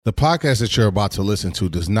The podcast that you're about to listen to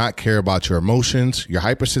does not care about your emotions, your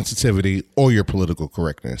hypersensitivity, or your political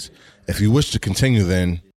correctness. If you wish to continue,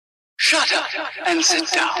 then shut up and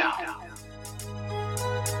sit down.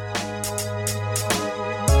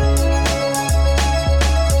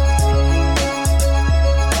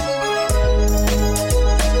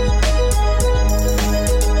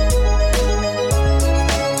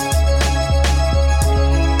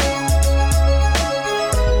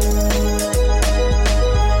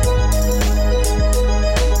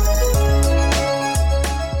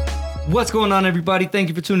 What's going on, everybody? Thank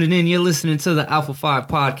you for tuning in. You're listening to the A5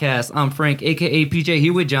 podcast. I'm Frank, a.k.a. PJ,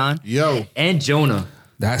 here with John. Yo. And Jonah.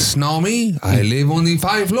 That's not me. I live on the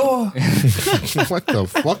 5th floor. What the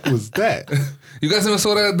fuck was that? You guys ever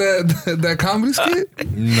saw that comedy skit?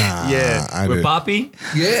 Nah. Yeah. With Poppy?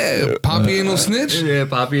 Yeah. Poppy ain't no snitch? Yeah,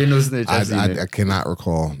 Poppy ain't no snitch. I cannot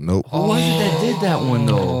recall. Nope. Who was it that did that one,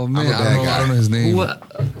 though? Oh, man. I don't know his name. Well,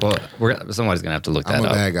 somebody's going to have to look that I'm a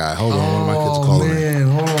up. bad guy. Hold on. One of my kids calling me. Man.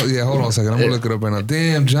 Hold on a second. I'm going to look it up right now.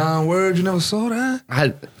 Damn, John Word, you never saw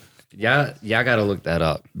that? Y'all gotta look that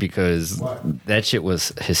up because that shit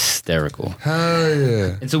was hysterical. Hell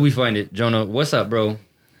yeah. Until we find it. Jonah, what's up, bro?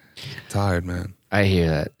 Tired, man. I hear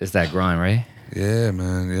that. It's that grind, right? Yeah,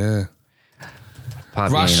 man, yeah.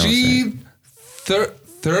 Poppy Rashid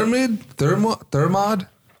Thermod?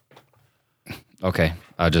 Okay.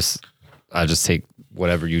 I'll just take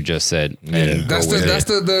whatever you just said. And That's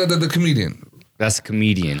the comedian. That's a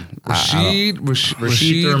comedian. Rashid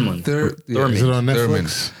Thurman. Is it on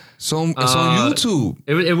Netflix? So it's on YouTube.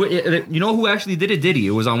 You know who actually did it? Diddy.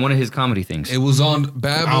 It was on one of his comedy things. It was on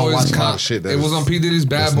Bad I don't Boys. watch a lot of shit It was on P Diddy's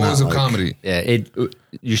Bad Boys of Comedy. Yeah,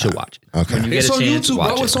 you should watch it. Okay. When you It's get a on chance, YouTube,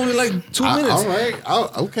 watch bro. It's only like 2 minutes. All right.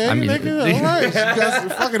 Okay, I mean- nigga. All right. You guys are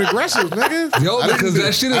fucking aggressive, nigga. Yo, because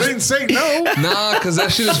that shit is. I didn't say no. Nah, because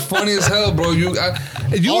that shit is funny as hell, bro. You out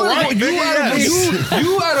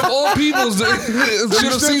of all people should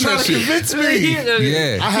have seen that shit. Convince me.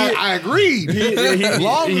 Yeah. I agreed.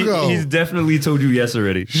 Long ago. He's definitely told you yes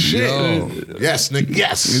already. Shit. Yo. Yes, nigga.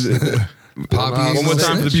 Yes. Poppy ain't One more no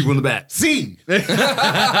time for the snitch. people in the back. See.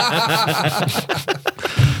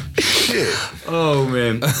 Shit. Oh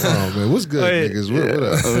man. Oh man, what's good, niggas?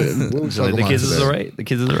 What we talking The about kids is today? alright. The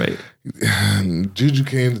kids is alright. Juju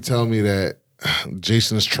came to tell me that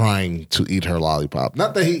Jason is trying to eat her lollipop.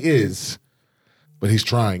 Not that he is, but he's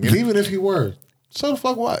trying. And even if he were, so the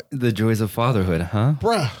fuck what? The joys of fatherhood, huh?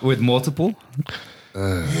 Bruh. With multiple.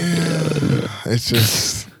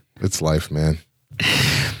 It's life, man.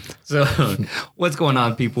 So, what's going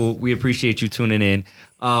on, people? We appreciate you tuning in.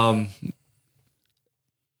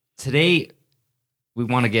 Today, we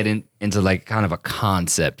want to get into like kind of a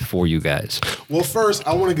concept for you guys. Well, first,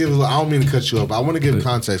 I want to give. I don't mean to cut you up. I want to give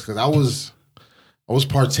context because I was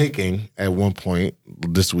partaking at one point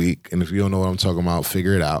this week, and if you don't know what I'm talking about,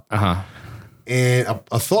 figure it out. And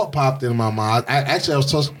a thought popped into my mind. I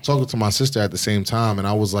was talking to my sister at the same time, and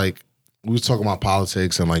I was like, we was talking about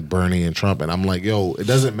politics and like Bernie and Trump, and I'm like, yo, it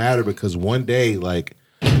doesn't matter because one day, like,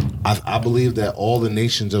 I believe that all the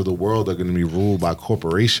nations of the world are going to be ruled by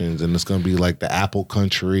corporations, and it's going to be like the Apple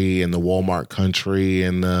country and the Walmart country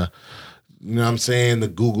and the, you know what I'm saying, the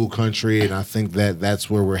Google country. And I think that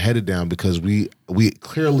that's where we're headed down because we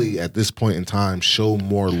clearly at this point in time show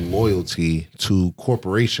more loyalty to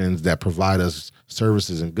corporations that provide us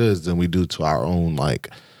services and goods than we do to our own like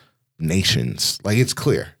nations. Like it's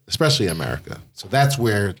clear, especially America. So that's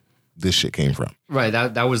where this shit came from. Right.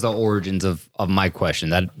 That was the origins of my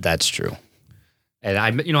question. That's true. And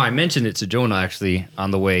I mentioned it to Jonah actually on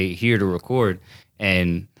the way here to record,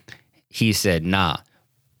 and he said, nah.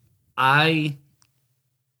 I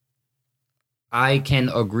can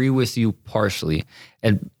agree with you partially.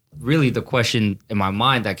 And really the question in my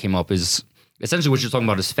mind that came up is essentially what you're talking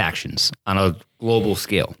about is factions on a global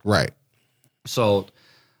scale. Right. So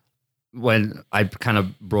when I kind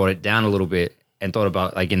of brought it down a little bit and thought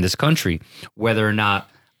about like in this country, whether or not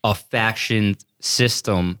a faction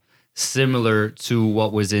system similar to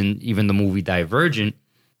what was in even the movie Divergent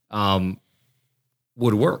would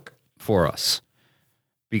work for us.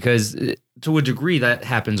 Because to a degree that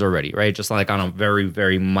happens already, right? Just like on a very,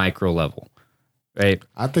 very micro level, right?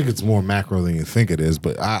 I think it's more macro than you think it is,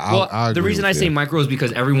 but I the reason I say micro is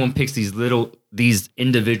because everyone picks these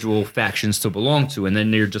individual factions to belong to, and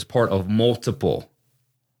then they're just part of multiple,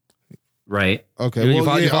 right? Okay, You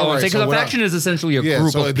follow what I'm saying? Because a faction is essentially a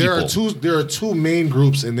group of people. There are two main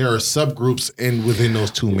groups, and there are subgroups within those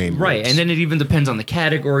two main groups. Right, and then it even depends on the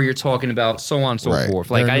category you're talking about, so on and so forth.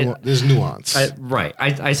 Like there's nuance.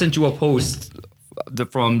 I sent you a post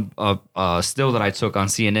from a still that I took on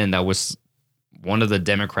CNN that was one of the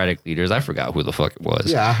Democratic leaders, I forgot who the fuck it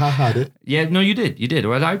was. Yeah, I had it. Yeah, no, you did.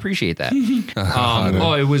 Well, I appreciate that.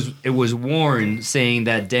 It was Warren saying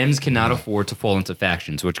that Dems cannot afford to fall into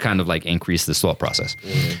factions, which kind of like increased the thought process.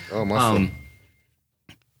 Oh, my fault.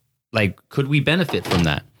 Like, could we benefit from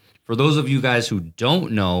that? For those of you guys who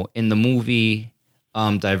don't know, in the movie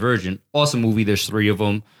Divergent, awesome movie. There's 3 of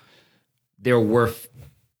them. They're worth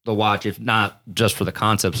the watch, if not just for the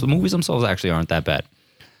concepts. The movies themselves actually aren't that bad.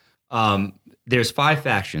 There's 5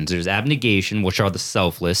 factions. There's abnegation, which are the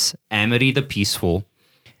selfless, amity, the peaceful,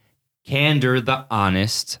 candor, the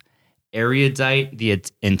honest, erudite, the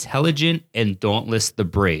intelligent, and dauntless, the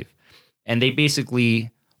brave. And they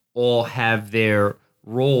basically all have their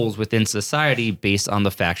roles within society based on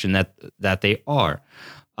the faction that they are.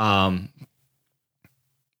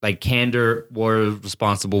 Like candor was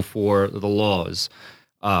responsible for the laws.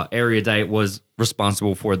 Erudite was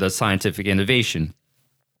responsible for the scientific innovation.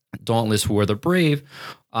 Dauntless, who are the brave,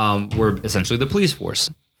 were essentially the police force,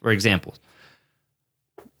 for example.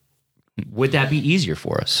 Would that be easier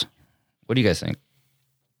for us? What do you guys think?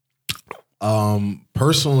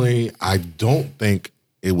 Personally, I don't think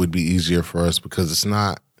it would be easier for us because it's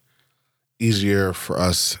not easier for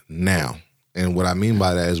us now. And what I mean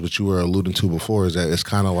by that is what you were alluding to before is that it's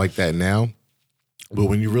kind of like that now. But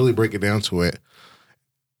when you really break it down to it,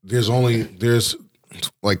 there's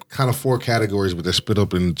like kind of 4 categories, but they're split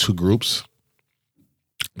up in 2 groups.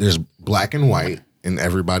 There's black and white and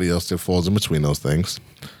everybody else that falls in between those things.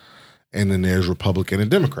 And then there's Republican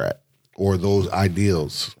and Democrat, or those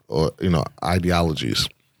ideals or, ideologies.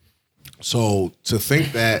 So to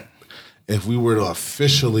think that if we were to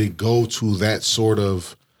officially go to that sort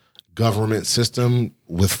of government system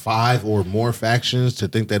with 5 or more factions, to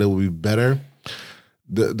think that it would be better,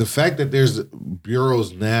 the fact that there's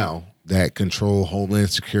bureaus now that control Homeland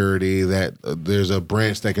Security, that there's a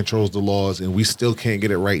branch that controls the laws, and we still can't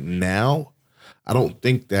get it right now, I don't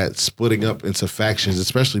think that splitting up into factions,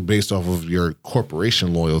 especially based off of your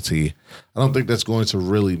corporation loyalty, I don't think that's going to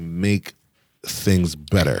really make things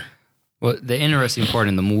better. Well, the interesting part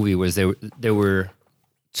in the movie was there were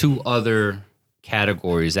 2 other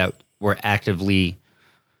categories that were actively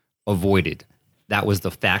avoided. That was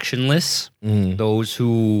the factionless, those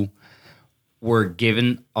who were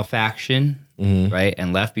given a faction, right,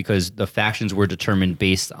 and left because the factions were determined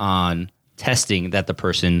based on testing that the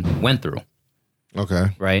person went through. Okay.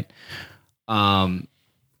 Right? And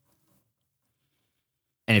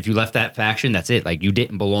if you left that faction, that's it. Like, you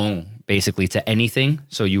didn't belong basically to anything,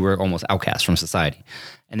 so you were almost outcast from society.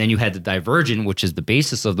 And then you had the Divergent, which is the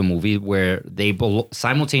basis of the movie, where they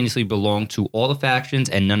simultaneously belong to all the factions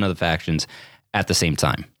and none of the factions at the same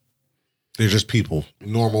time. They're just people,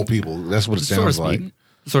 normal people. That's what it sounds like.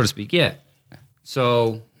 So to speak, yeah.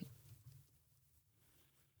 So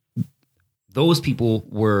those people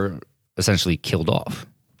were essentially killed off.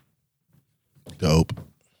 Dope.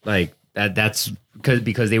 Like that's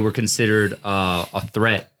because they were considered a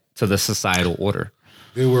threat to the societal order.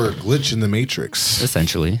 They were a glitch in the matrix.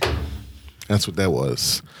 Essentially. That's what that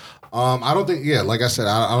was. I don't think, like I said,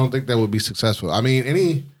 I don't think that would be successful. I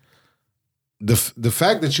mean, the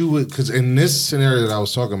fact that you would, because in this scenario that I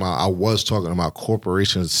was talking about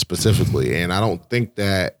corporations specifically, and I don't think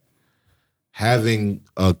that having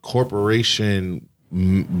a corporation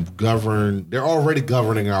govern, they're already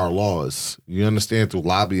governing our laws. You understand, through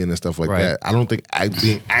lobbying and stuff like that. I don't think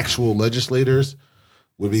being actual legislators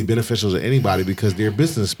would be beneficial to anybody because they're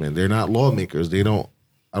businessmen. They're not lawmakers. I don't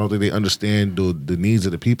think they understand the needs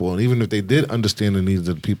of the people. And even if they did understand the needs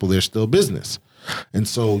of the people, they're still business. And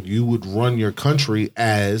so you would run your country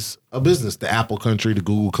as a business, the Apple country, the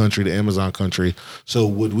Google country, the Amazon country. So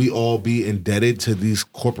would we all be indebted to these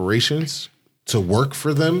corporations to work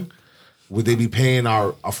for them? Would they be paying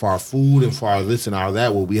for our food and for our this and our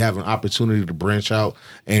that? Would we have an opportunity to branch out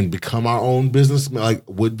and become our own business? Like,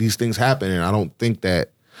 would these things happen? And I don't think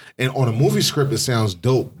that. And on a movie script, it sounds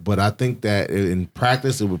dope, but I think that in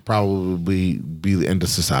practice, it would probably be the end of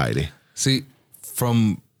society. See,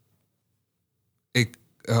 from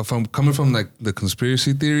coming from like the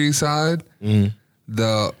conspiracy theory side,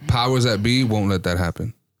 the powers that be won't let that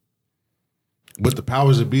happen. But the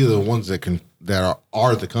powers that be are the ones that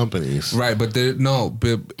are the companies, right? But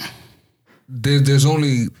there's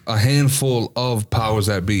only a handful of powers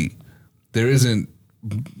that be. There isn't,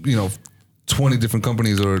 20 different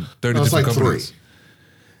companies or 30 different companies 3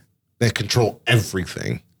 that control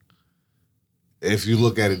everything. If you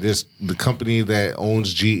look at it, there's the company that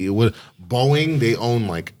owns Boeing. They own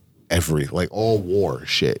like all war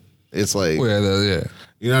shit. It's like, yeah.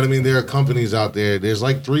 You know what I mean? There are companies out there. There's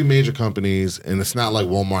like 3 major companies, and it's not like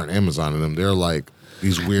Walmart and Amazon in them. They're like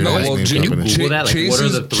these weird No, ass well, name can you companies. Google that? Like, what are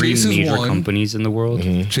the three Chase is major one. companies in the world?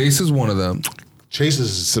 Chase is one of them. Chase is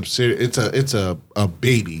a subsidiary. It's a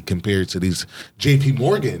baby compared to these J.P.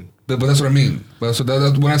 Morgan. But that's what I mean. But so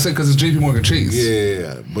that, when I say because it's JP Morgan Chase.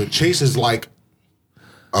 Yeah, but Chase is like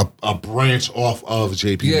a branch off of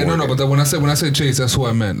JP Yeah, Morgan. no. But when I say Chase, that's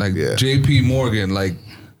what I meant. Like JP Morgan, like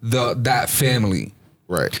that family.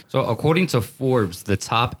 Right. So according to Forbes, the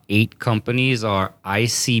top 8 companies are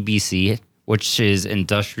ICBC, which is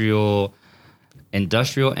Industrial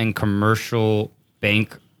and Commercial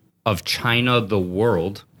Bank of China, the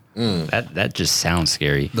world. That just sounds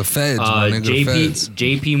scary. The Feds, my nigga, the Feds.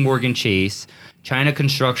 JP Morgan Chase, China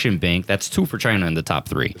Construction Bank, that's 2 for China in the top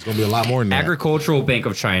 3. It's gonna be a lot more than that. Agricultural Bank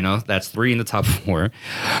of China, that's 3 in the top 4.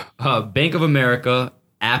 Bank of America,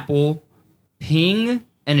 Apple, Ping,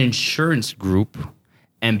 an insurance group,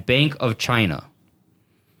 and Bank of China.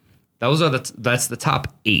 That's the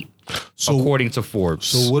top 8, according to Forbes.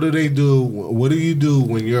 So what do they do? What do you do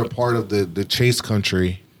when you're a part of the Chase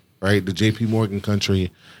country, right? The JP Morgan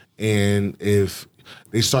country, and if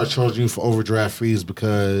they start charging you for overdraft fees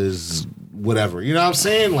because whatever, you know what I'm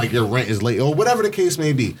saying? Like your rent is late or whatever the case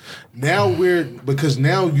may be. Now they're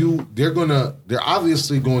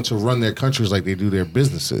obviously going to run their countries like they do their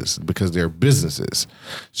businesses because they're businesses.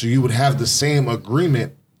 So you would have the same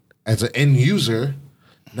agreement as an end user,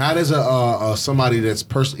 not as a somebody that's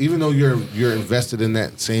even though you're invested in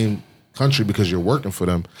that same country because you're working for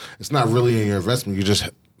them. It's not really in your investment.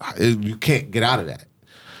 You can't get out of that.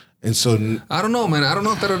 And so I don't know, man. I don't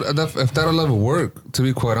know if that'll ever work, to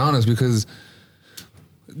be quite honest, because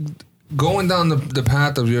going down the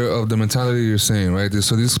path of the mentality you're saying, right?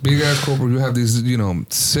 So these big ass corporate, you have these,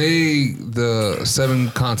 say the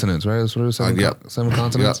 7 continents, right? That's what it is, 7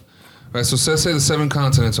 continents, right? So let's say the 7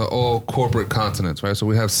 continents are all corporate continents, right? So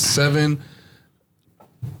we have 7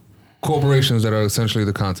 corporations that are essentially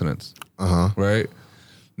the continents, right?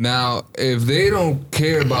 Now, if they don't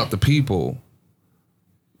care about the people,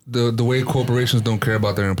 the way corporations don't care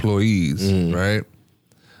about their employees, right?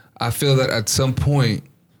 I feel that at some point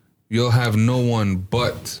you'll have no one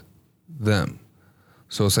but them.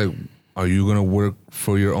 So it's like, are you gonna work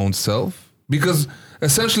for your own self? Because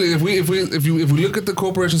essentially, if we look at the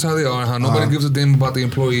corporations how they are, how nobody gives a damn about the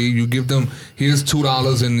employee, you give them here's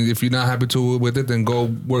 $2, and if you're not happy with it, then go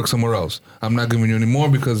work somewhere else. I'm not giving you any more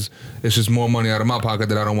because it's just more money out of my pocket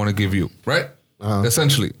that I don't want to give you, right?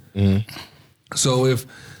 Essentially. So if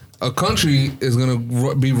a country is going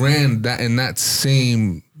to be ran in that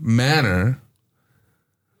same manner,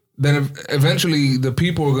 then eventually the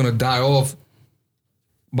people are going to die off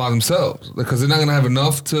by themselves because they're not going to have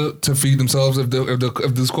enough to feed themselves if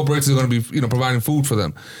this corporation is going to be providing food for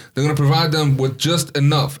them. They're going to provide them with just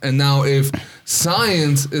enough. And now if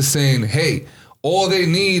science is saying, hey, all they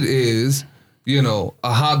need is a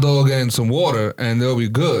hot dog and some water and they'll be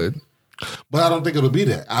good. But I don't think it'll be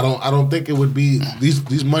that. I don't think it would be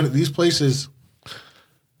these places.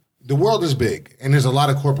 The world is big, and there's a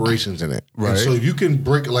lot of corporations in it. Right. And so you can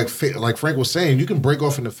break, like Frank was saying, you can break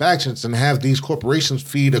off into factions and have these corporations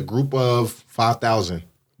feed a group of 5,000.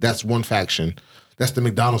 That's one faction. That's the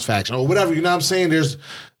McDonald's faction or whatever. You know what I'm saying?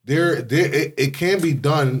 It can be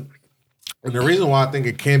done, and the reason why I think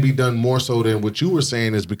it can be done more so than what you were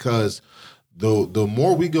saying is because the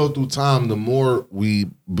more we go through time, the more we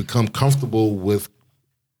become comfortable with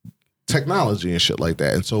technology and shit like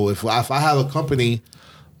that. And so if I have a company,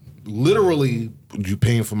 literally, you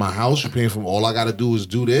paying for my house, you're paying for all I got to do is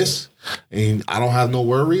do this, and I don't have no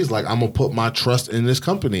worries. Like I'm gonna put my trust in this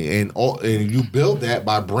company, and you build that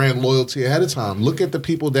by brand loyalty ahead of time. Look at the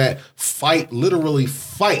people that literally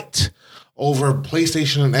fight over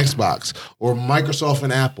PlayStation and Xbox, or Microsoft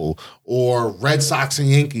and Apple, or Red Sox and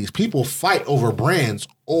Yankees. People fight over brands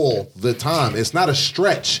all the time. It's not a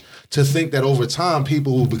stretch to think that over time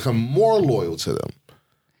people will become more loyal to them.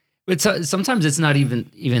 But sometimes it's not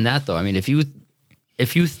even that though. I mean, if you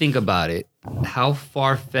think about it, how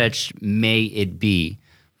far-fetched may it be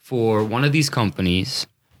for one of these companies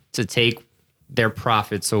to take their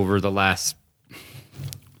profits over the last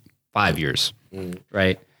 5 years,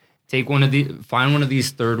 right? Find one of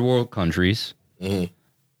these third world countries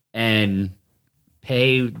and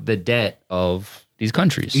pay the debt of these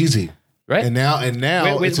countries. Easy. Right? And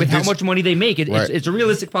now with how much money they make, it's a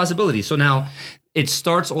realistic possibility. So now it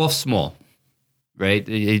starts off small, right?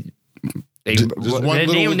 Name one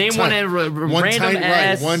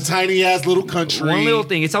tiny ass little country. One little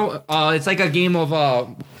thing. It's like a game of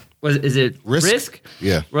what is it? Risk?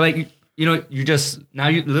 Yeah. Where like you just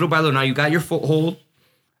little by little now you got your foothold.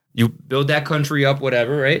 You build that country up,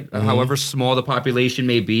 whatever, right? However small the population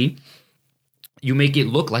may be, you make it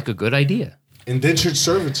look like a good idea. Indentured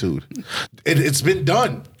servitude. It's been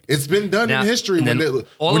done. It's been done in history. And then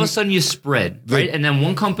all of a sudden you spread, right? And then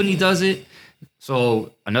one company does it.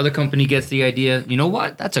 So another company gets the idea. You know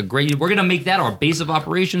what? That's a great... We're going to make that our base of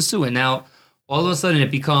operations too. And now all of a sudden it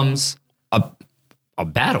becomes a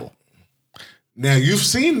battle. Now, you've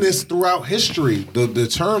seen this throughout history. The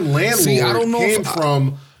term landlord came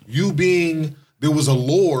from you being... There was a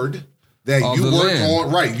lord that you worked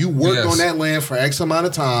on. Right. You worked on that land for X amount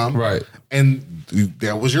of time. Right. And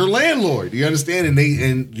that was your landlord. You understand? And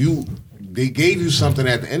they gave you something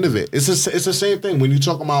at the end of it. It's the same thing when you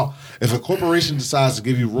talk about if a corporation decides to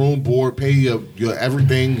give you room, board, pay your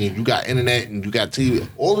everything, and you got internet and you got TV,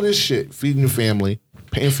 all of this shit, feeding your family,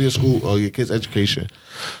 paying for your school or your kids' education.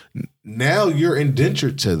 Now you're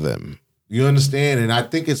indentured to them. You understand? And I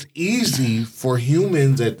think it's easy for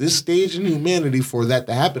humans at this stage in humanity for that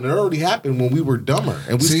to happen. It already happened when we were dumber,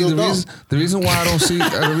 and we still dumb. The reason why I don't see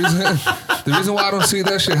the reason why I don't see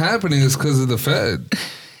that shit happening is because of the Fed.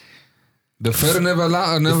 The Fed never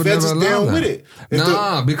allow down that. With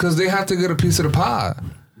it. Because they have to get a piece of the pie.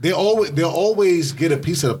 They'll always get a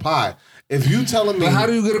piece of the pie. If you telling me, but how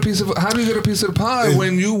do you get a piece of the pie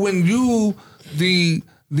when you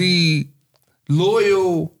the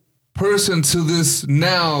loyal person to this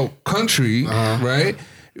now country, right?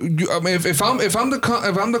 I mean, if I'm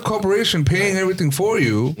the corporation paying everything for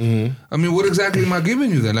you, I mean, what exactly am I giving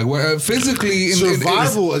you then? Like, what, physically,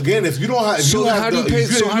 survival again. If you don't have, how do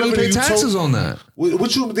you pay taxes on that?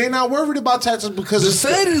 They're not worried about taxes because the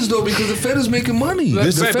Fed is though, because the Fed is making money.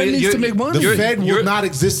 The Fed needs to make money. The Fed will not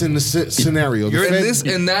exist in the scenario.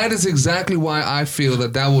 And that is exactly why I feel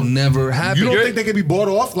that will never happen. You don't think they can be bought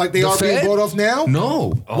off like they are being bought off now?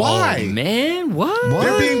 No. Why? Oh, man, what?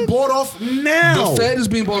 They're being bought off now. The Fed is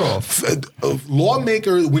being bought off.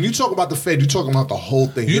 Lawmaker, when you talk about the Fed, you're talking about the whole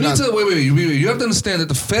thing. You have to understand that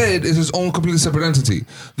the Fed is its own completely separate entity.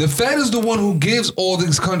 The Fed is the one who gives all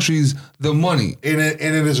these countries the money. And it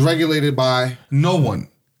is regulated by no one.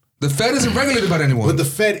 The Fed isn't regulated by anyone. But the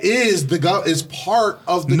Fed is part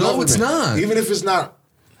of the government. No, it's not. Even if it's not.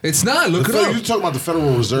 It's not. Look it up. You're talking about the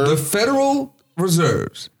Federal Reserve? The Federal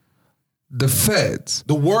Reserves. The Feds.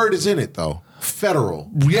 The word is in it, though.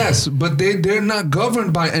 Federal. Yes, but they're not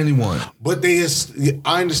governed by anyone. But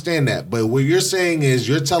I understand that. But what you're saying is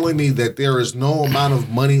you're telling me that there is no amount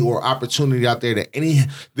of money or opportunity out there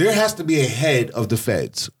there has to be a head of the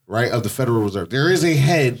Feds, right? Of the Federal Reserve. There is a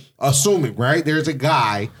head, assuming, right? There's a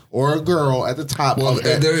guy or a girl at the top of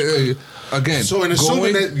that. Again. So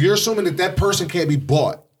you're assuming that person can't be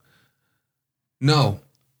bought. No.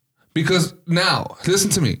 Because now,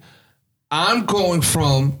 listen to me. I'm going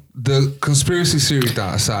from the conspiracy theory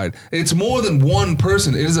side. It's more than one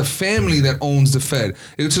person. It is a family that owns the Fed.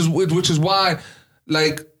 Which is why,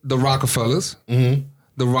 like the Rockefellers, the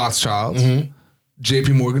Rothschilds,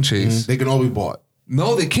 J.P. Morgan Chase, they can all be bought.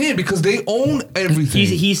 No, they can't because they own everything.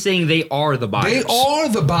 He's saying they are the buyers. They are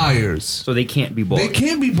the buyers, so they can't be bought. They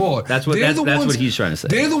can't be bought. That's what he's trying to say.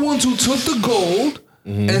 They're the ones who took the gold.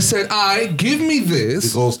 And said, give me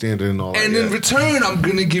this. The gold standard and all that. And in return, I'm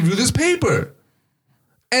going to give you this paper.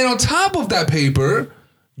 And on top of that paper,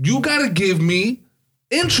 you got to give me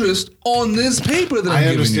interest on this paper that I'm giving you.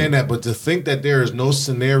 I understand that, but to think that there is no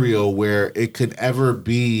scenario where it could ever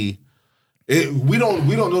be... we don't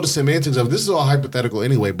know the semantics of this is all hypothetical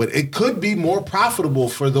anyway, but it could be more profitable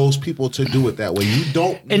for those people to do it that way. You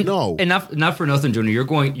don't know. And not for nothing, Junior.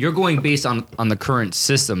 You're going based on the current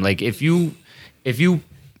system. Like if you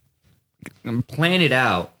plan it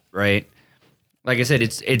out, right? Like I said,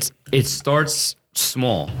 it starts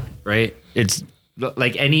small, right? It's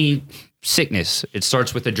like any sickness. It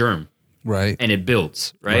starts with a germ, right? And it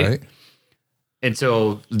builds, right? And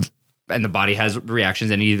so, and the body has reactions,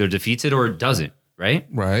 and it either defeats it or it doesn't, right?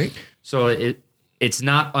 Right. So it's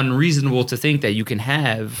not unreasonable to think that you can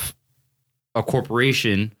have a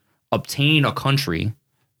corporation obtain a country,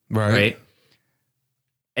 right?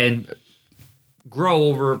 And grow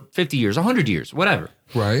over 50 years, 100 years, whatever.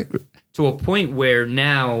 Right. To a point where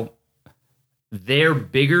now they're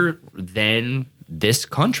bigger than this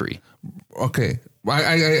country. Okay.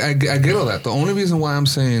 I get all that. The only reason why I'm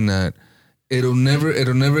saying that it'll never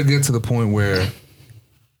get to the point where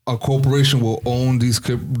a corporation will own these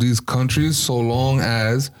countries so long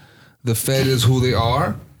as the Fed is who they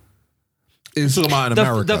are. It's about in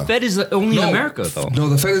America. The Fed is only in America, though. No,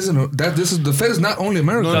 the Fed isn't. The Fed is not only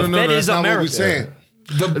America. The Fed is not America. what we're saying.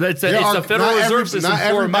 It's the Federal Reserve System not for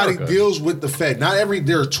everybody America. deals with the Fed.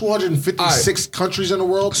 There are 256 countries in the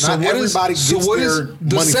world. So not everybody gets their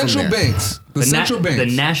the money central from there. banks? The central banks, the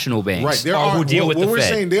national banks, Right, there are who deal with the we're Fed.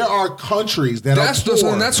 saying there are countries that that's are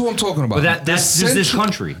poor. that's what I'm talking about. But that's just this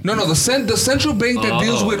country. No, the central bank that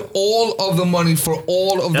deals with all of the money for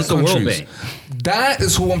all of That's the the countries. World Bank. That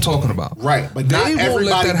is who I'm talking about. Right, but they not won't everybody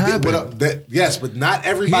let that happen. yes, but not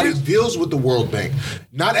everybody deals with the World Bank.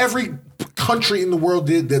 Not every country in the world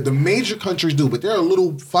did. The major countries do, but there are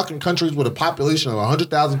little fucking countries with a population of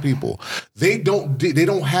 100,000 people. They don't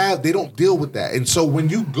deal with that. And so when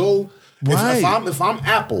you go, if I'm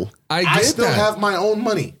Apple, I still have my own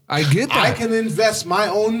money. I get that. I can invest my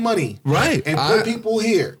own money, right, and put people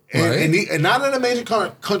here, and not in a major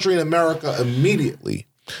country in America immediately.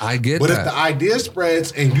 I get but that. But if the idea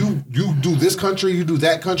spreads and you do this country, you do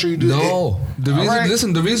that country, you do the reason.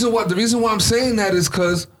 Listen, the reason why I'm saying that is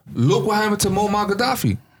because look what happened to Muammar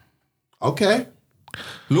Gaddafi. Okay.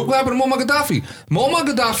 Look what happened to Muammar Gaddafi. Muammar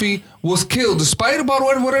Gaddafi was killed, despite about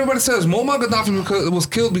what everybody says. Muammar Gaddafi was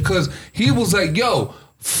killed because he was like, "Yo,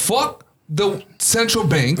 fuck the central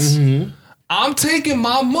banks. Mm-hmm. I'm taking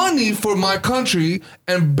my money for my country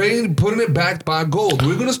and putting it backed by gold.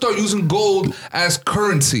 We're gonna start using gold as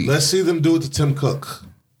currency." Let's see them do it to Tim Cook,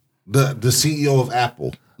 the CEO of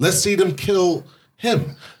Apple. Let's see them kill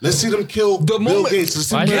him. Let's see them kill Bill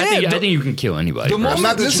Gates. I think you can kill anybody.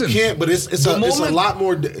 Not that you can't, but it's a lot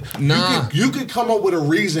more. You could come up with a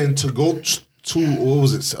reason to go to what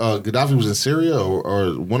was it? Gaddafi was in Syria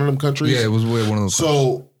or one of them countries. Yeah, it was one of those.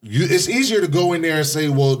 So it's easier to go in there and say,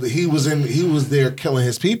 well, he was there killing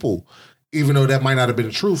his people, even though that might not have been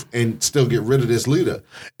the truth, and still get rid of this leader.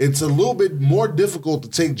 It's a little bit more difficult to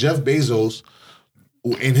take Jeff Bezos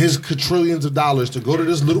and his quadrillions of dollars to go to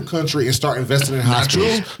this little country and start investing in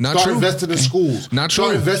hospitals. Start investing in schools. Not true.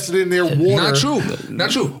 Start investing in their water. Not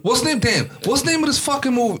true. What's the name of this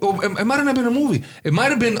fucking movie? Oh, it might have not been a movie. It might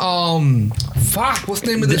have been what's the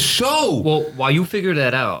name of the show? Well, while you figure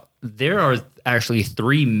that out, there are actually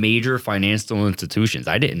 3 major financial institutions.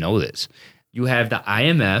 I didn't know this. You have the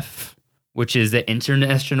IMF, which is the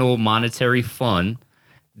International Monetary Fund,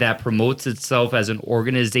 that promotes itself as an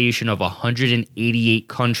organization of 188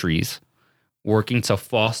 countries working to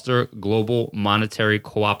foster global monetary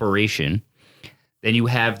cooperation. Then you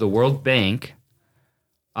have the World Bank,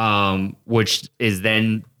 which is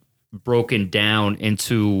then broken down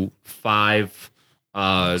into 5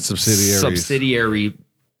 subsidiary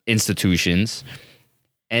institutions.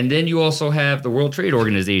 And then you also have the World Trade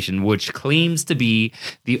Organization, which claims to be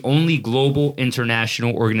the only global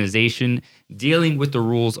international organization dealing with the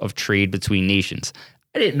rules of trade between nations.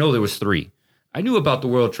 I didn't know there was 3. I knew about the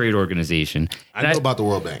World Trade Organization. I know about the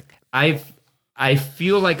World Bank. I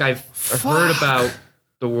feel like I've heard about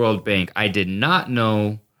the World Bank. I did not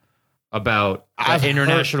know about the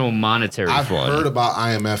International Monetary Fund. I've heard about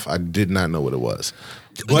IMF. I did not know what it was.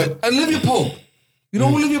 But Olivia Pope. You know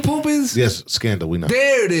who Olivia Pope is? Yes, Scandal. We know.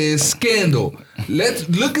 There it is, Scandal. Let's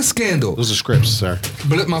look at Scandal. Those are scripts, sir.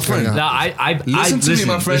 But my friend, listen to me,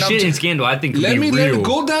 my friend. The shit in Scandal, I think, let me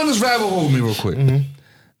go down this rabbit hole with me real quick. Mm-hmm.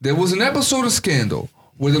 There was an episode of Scandal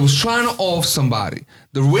where they was trying to off somebody.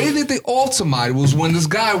 The way that they offed somebody was when this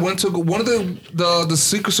guy went to go, one of the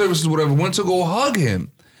Secret Services, whatever, went to go hug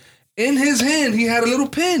him. In his hand, he had a little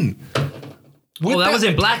pin. That was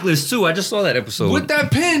in Blacklist too. I just saw that episode. With that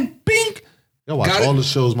pin, bink. I watch all the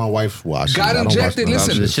shows my wife watches. Got injected.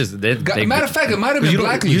 Listen, it's just matter of fact, it might have been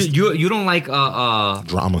Blacklist. You don't like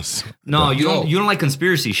dramas. No, you don't like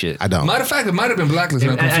conspiracy shit. I don't. Matter of fact, it might have been Blacklist.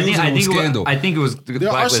 I think it was there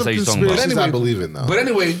are some conspiracies I believe in though. But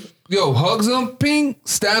anyway, hugs him, ping,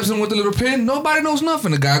 stabs him with the little pin. Nobody knows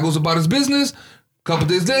nothing. The guy goes about his business. A couple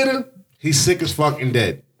days later, he's sick as fuck and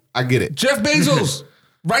dead. I get it. Jeff Bezos,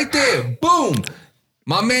 right there, boom.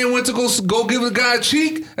 My man went to go give a guy a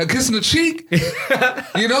kiss in the cheek,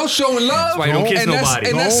 showing love. That's why you don't kiss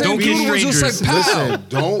nobody. Don't kiss strangers. Listen,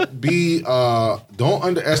 don't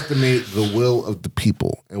underestimate the will of the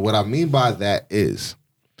people. And what I mean by that is,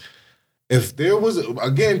 if there was,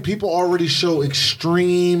 again, people already show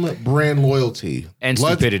extreme brand loyalty. And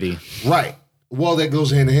stupidity. Right. Well, that goes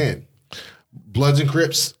hand in hand. Bloods and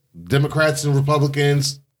Crips, Democrats and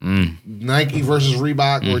Republicans, Nike versus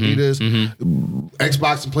Reebok or Adidas,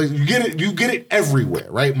 Xbox and PlayStation. You get it everywhere,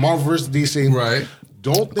 right? Marvel versus DC. Right.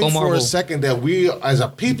 Don't think for a second that we, as a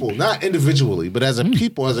people, not individually, but as a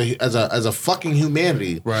people, as a fucking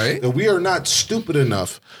humanity, right, that we are not stupid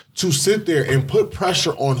enough to sit there and put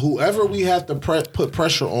pressure on whoever we have to put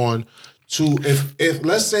pressure on to. If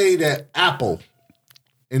let's say that Apple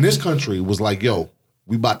in this country was like, yo,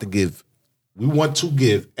 we about to give We want to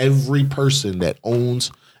give every person that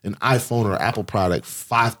owns an iPhone or Apple product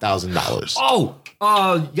 $5,000. Oh,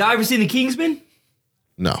 y'all ever seen The Kingsman?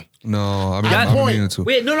 No. No, I mean, I'm meaning to.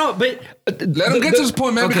 Wait, no, but let him get to this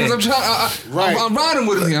point, man, because I'm trying. I'm riding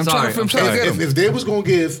with him here. I'm trying to get him. If they was gonna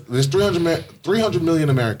give, there's 300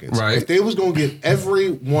 million Americans. Right. If they was gonna give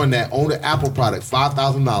everyone that owned an Apple product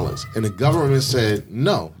 $5,000, and the government said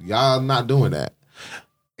no, y'all not doing that,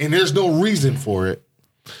 and there's no reason for it,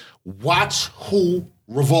 watch who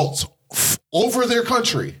revolts over their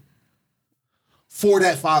country for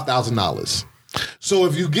that $5,000. So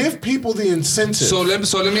if you give people the incentive, so let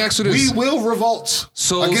me ask you this: we will revolt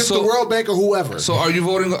against the World Bank or whoever. So are you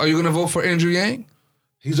voting? Are you going to vote for Andrew Yang?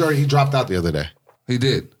 He dropped out the other day. He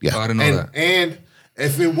did. Yeah, I didn't know that. And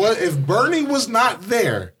if Bernie was not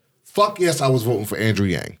there, fuck yes, I was voting for Andrew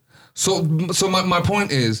Yang. So my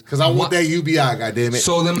point is because I want that UBI, goddammit.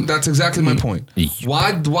 So then that's exactly my point.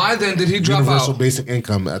 Why then did he drop Universal out? basic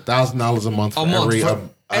income, $1,000 a month for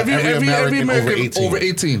every American American over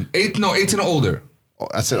 18. 18 or older. Oh,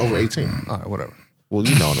 I said over 18. All right, whatever. Well,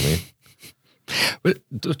 you know what I mean. But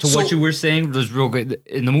what you were saying was real good.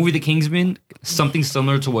 In the movie The Kingsman, something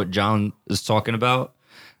similar to what John is talking about,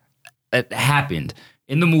 it happened.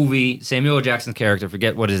 In the movie, Samuel L. Jackson's character,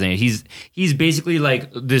 forget what his name is, he's basically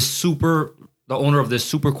like the owner of this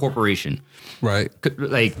super corporation. Right.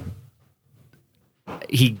 Like,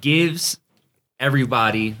 he gives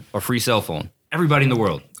everybody a free cell phone. Everybody in the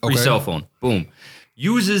world, free cell phone. Boom.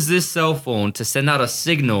 Uses this cell phone to send out a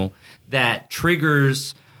signal that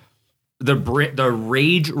triggers the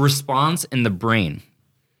rage response in the brain,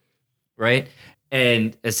 right?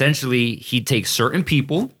 And essentially, he takes certain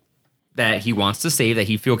people that he wants to save, that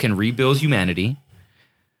he feel can rebuild humanity,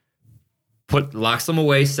 locks them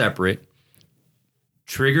away separate,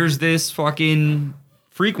 triggers this fucking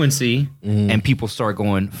frequency, and people start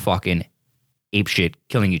going fucking apeshit,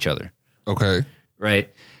 killing each other. Okay.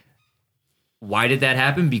 Right? Why did that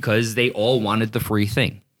happen? Because they all wanted the free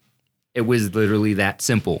thing. It was literally that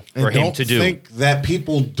simple for him to do. Don't think that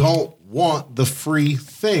people don't want the free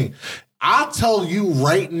thing. I'll tell you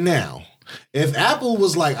right now, if Apple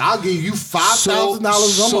was like, I'll give you $5,000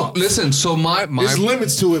 a month. Listen, so my there's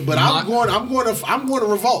limits to it, but I'm going to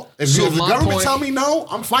revolt. If the government tell me no,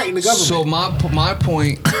 I'm fighting the government. So my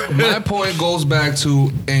point goes back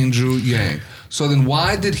to Andrew Yang. So then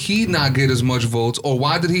why did he not get as much votes, or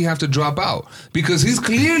why did he have to drop out? Because he's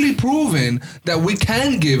clearly proven that we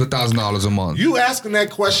can give $1,000 a month. You asking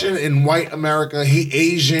that question in white America, he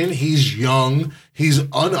Asian, he's young, he's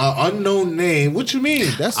unknown name. What you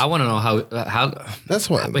mean? I want to know how. That's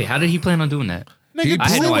what. Wait, how did he plan on doing that? Nigga, I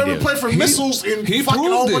had no idea. Play for missiles and he fucking a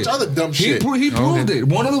whole bunch of other dumb shit. He proved it.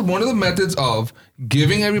 One of the methods of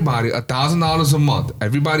giving everybody $1,000 a month,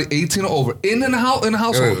 everybody 18 or over, in the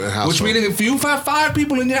household. Which meaning if you have 5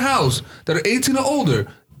 people in your house that are 18 or older,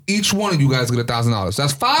 each one of you guys get $1,000.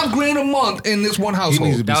 That's $5,000 a month in this one household.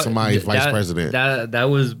 He needs to be somebody's vice president. That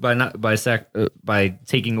was by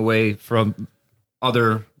taking away from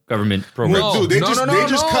other government programs. They just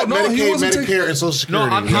cut Medicaid, Medicare, and Social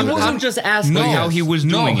Security. I'm just asking how he was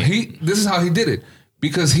doing it. This is how he did it.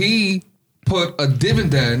 Because he put a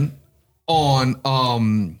dividend on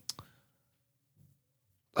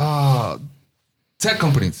tech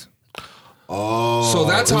companies. Oh, so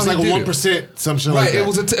that's how he did it. It was like 1%, something like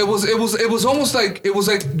that. It was almost like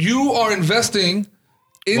you are investing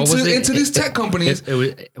into these tech companies.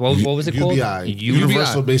 What was it called? UBI,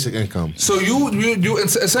 Universal Basic Income. So you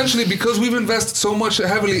essentially, because we've invested so much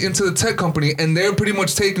heavily into the tech company and they're pretty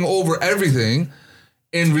much taking over everything,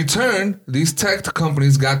 in return, these tech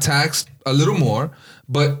companies got taxed a little more,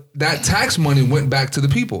 but that tax money went back to the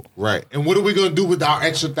people. Right. And what are we going to do with our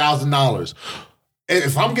extra $1,000?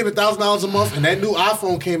 If I'm getting $1,000 a month and that new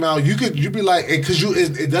iPhone came out, you'd be like, because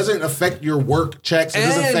it doesn't affect your work checks, it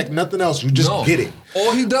doesn't affect nothing else. You just get it.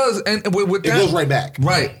 All he does, and with that, it goes right back.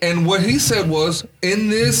 Right. And what he said was, in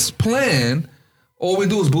this plan, all we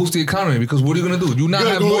do is boost the economy, because what are you going to do? You not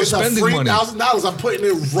have more spending money. $3,000, I'm putting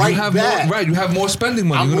it right back. You have more spending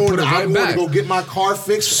money. You're going to put it right back. I'm going to go get my car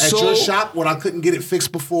fixed at your shop when I couldn't get it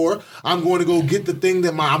fixed before. I'm going to go get the thing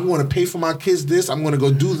that I'm going to pay for my kids this. I'm going to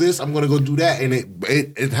go do this. I'm going to go do that. And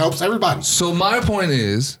it helps everybody. So my point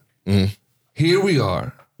is, here we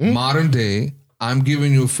are, modern day, I'm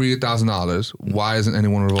giving you free $1,000. Why isn't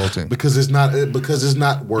anyone revolting? Because it's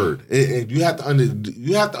not word. You have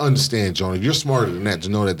to understand, Jonah. You're smarter than that to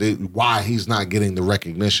know that why he's not getting the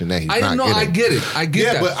recognition that he's not getting. I get it. I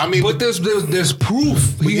get that. But there's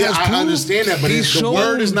proof. He has proof. I understand that, but the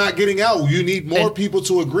word is not getting out. You need more people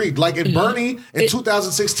to agree. Like in Bernie in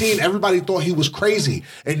 2016, everybody thought he was crazy,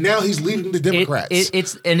 and now he's leading the Democrats.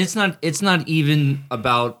 It's not even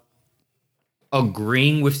about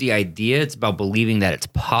agreeing with the idea. It's about believing that it's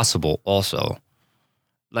possible also.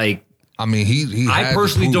 Like, I mean, I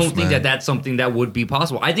personally don't think that that's something that would be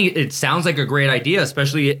possible. I think it sounds like a great idea,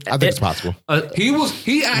 especially. I think it's possible.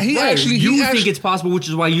 He actually think it's possible, which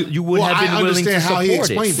is why you would have been willing to support he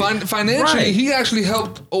explained it. Financially, he actually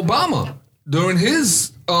helped Obama during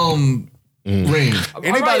his reign.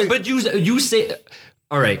 Anybody, but you say,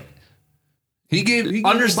 all right. He gave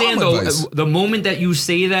understand Obama though advice. The moment that you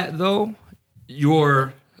say that though,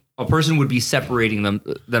 a person would be separating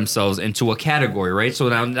themselves into a category, right? So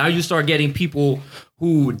now you start getting people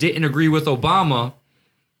who didn't agree with Obama,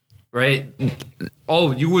 right?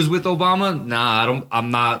 Oh, you was with Obama? Nah,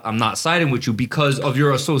 I'm not siding with you because of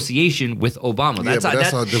your association with Obama. That's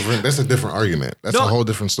a different argument. That's a whole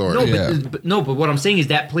different story. But what I'm saying is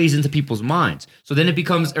that plays into people's minds. So then it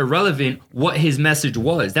becomes irrelevant what his message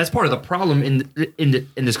was. That's part of the problem in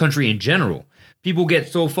this country in general. People get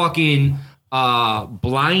so fucking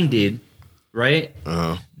blinded, right?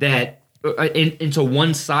 That into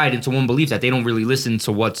one side, into one belief that they don't really listen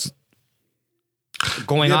to what's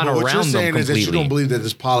going on around them. What you're saying is that you don't believe that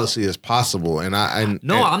this policy is possible, I'm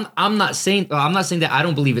not saying that I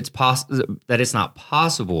don't believe it's that it's not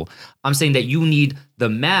possible. I'm saying that you need the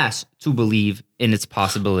mass to believe in its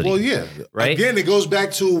possibility. Well, yeah, right. Again, it goes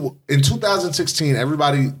back to in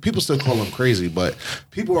 2016. People still call him crazy, but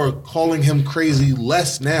people are calling him crazy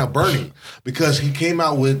less now, Bernie, because he came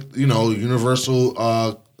out with universal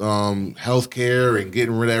healthcare and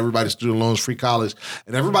getting rid of everybody's student loans, free college,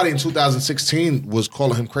 and everybody in 2016 was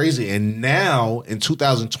calling him crazy. And now in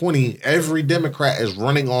 2020, every Democrat is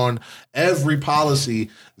running on every policy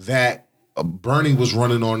that Bernie was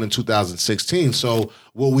running on in 2016. So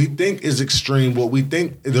what we think is extreme.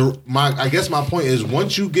 I guess my point is,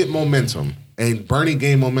 once you get momentum, and Bernie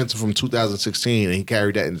gained momentum from 2016, and he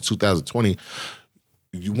carried that into 2020.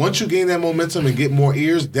 Once you gain that momentum and get more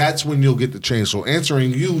ears, that's when you'll get the change. So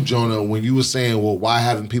answering you, Jonah, when you were saying, well, why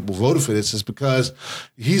haven't people voted for this? It's because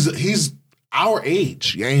he's our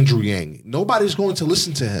age, Andrew Yang. Nobody's going to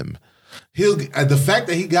listen to him. The fact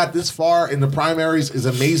that he got this far in the primaries is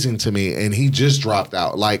amazing to me, and he just dropped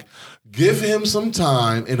out. Like, give him some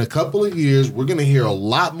time. In a couple of years, we're going to hear a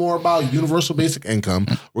lot more about universal basic income.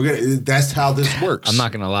 That's how this works. I'm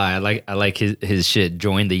not gonna lie. I like his shit.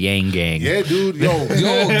 Join the Yang gang. Yeah, dude.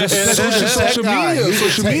 Social media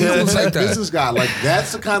was like that. Business guy. Like,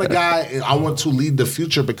 that's the kind of guy I want to lead the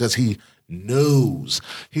future, because he knows.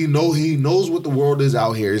 He knows what the world is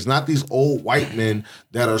out here. It's not these old white men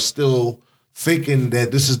that are still thinking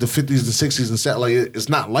that this is the 50s, the 60s, and set. Like, it's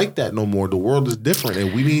not like that no more. The world is different,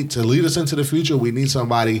 and we need to lead us into the future. We need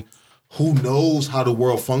somebody who knows how the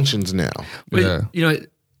world functions now. But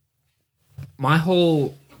my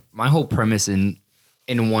whole premise in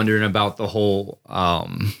wondering about the whole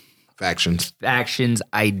factions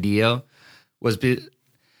idea was,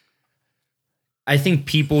 I think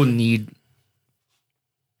people need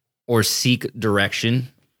or seek direction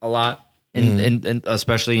a lot, and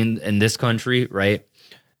especially in this country, right?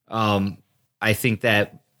 I think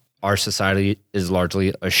that our society is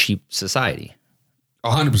largely a sheep society.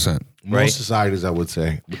 100%. Most societies, I would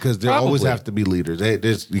say, because there always have to be leaders.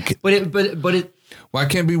 Why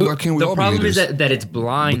can't we all be leaders? The problem is that it's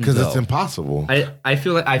blind, because it's impossible. I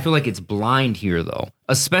feel like it's blind here, though,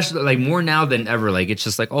 especially like more now than ever. Like, it's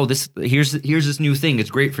just like, oh, here's this new thing. It's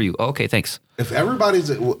great for you. Oh, okay, thanks. If everybody's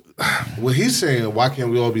what he's saying, why can't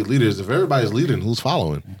we all be leaders? If everybody's leading, who's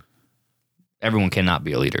following? Everyone cannot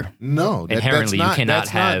be a leader. No, inherently you cannot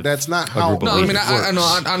have. That's not how. No, I mean, I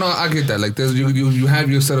know, I get that. Like, there's you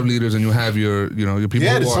have your set of leaders, and you have your people.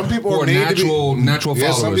 Yeah, some people are natural followers.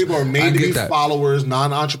 Yeah, some people are made to be followers,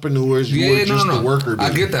 non-entrepreneurs. You are just a worker.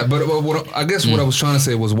 I get that, but what I guess what I was trying to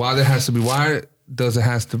say was why does it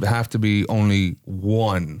have to be only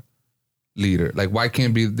one leader? Like, why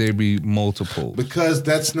can't there be multiple? Because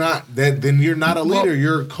that's not that. Then you're not a leader.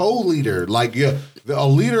 You're a co-leader. Like, a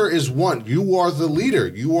leader is one. You are the leader.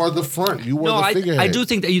 You are the front. You are the figurehead. I do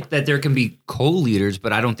think that there can be co-leaders,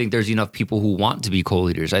 but I don't think there's enough people who want to be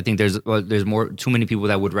co-leaders. I think there's too many people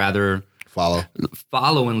that would rather follow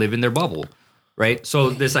and live in their bubble, right?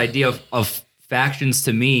 So this idea of factions,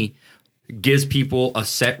 to me, gives people a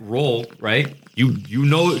set role, right? You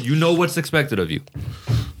know what's expected of you.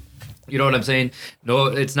 You know what I'm saying? No,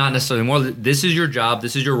 it's not necessarily more. This is your job.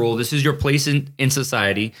 This is your role. This is your place in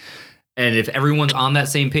society. And if everyone's on that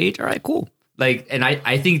same page, all right, cool. Like, and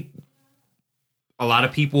I think a lot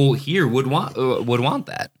of people here would want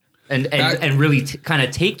that, and really kind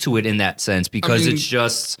of take to it in that sense, because it's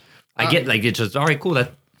just it's just all right, cool.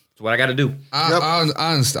 That's what I got to do. I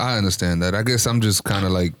understand that. I guess I'm just kind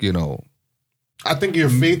of like, you know. I think your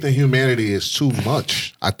faith in humanity is too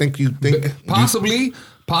much. I think you think possibly,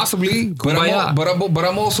 but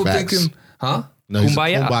I'm also thinking, huh? No,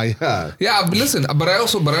 kumbaya. Yeah, listen, but I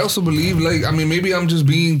also believe, like, I mean, maybe I'm just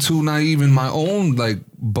being too naive in my own like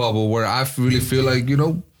bubble where I really feel like, you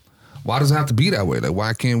know, why does it have to be that way? Like,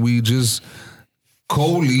 why can't we just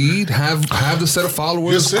co-lead, have the set of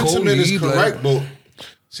followers? Your sentiment is correct, but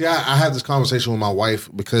see, I had this conversation with my wife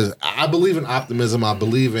because I believe in optimism. I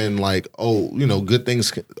believe in like, good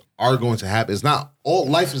things are going to happen. It's not all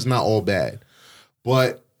life is not all bad,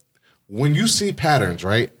 but when you see patterns,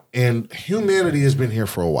 right? And humanity has been here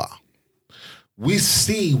for a while. We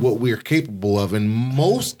see what we're capable of, and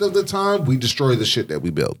most of the time, we destroy the shit that we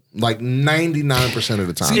build. Like 99% of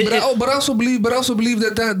the time. See, but I also believe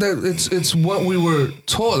that it's what we were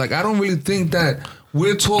taught. Like, I don't really think that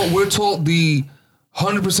we're taught the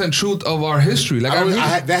 100% truth of our history. Like,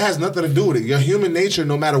 that has nothing to do with it. Your human nature,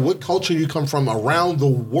 no matter what culture you come from around the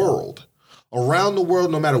world,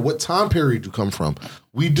 no matter what time period you come from,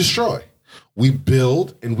 we destroy. We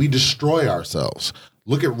build and we destroy ourselves.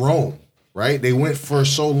 Look at Rome, right? They went for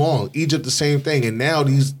so long. Egypt, the same thing. And now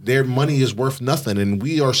their money is worth nothing. And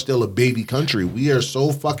we are still a baby country. We are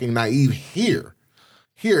so fucking naive here,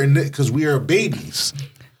 because we are babies.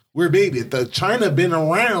 We're baby. China been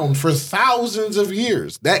around for thousands of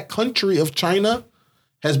years. That country of China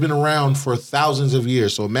has been around for thousands of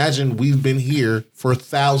years. So imagine we've been here for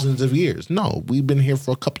thousands of years. No, we've been here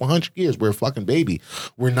for a couple of 100 years. We're a fucking baby.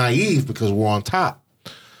 We're naive because we're on top.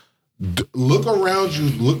 Look around you.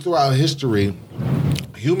 Look throughout history.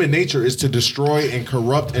 Human nature is to destroy and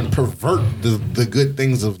corrupt and pervert the good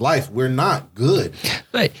things of life. We're not good.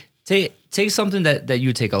 But take something that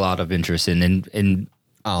you take a lot of interest in. And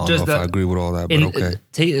I don't know if I agree with all that, but okay.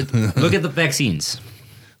 Look at the vaccines.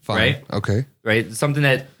 Fine. Right? Okay. Right? Something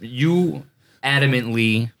that you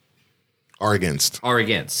adamantly are against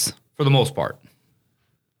for the most part.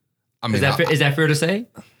 I mean, is that fair to say?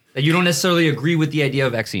 That you don't necessarily agree with the idea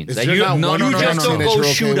of vaccines? That No. Don't go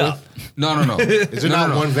shoot up. No. Is there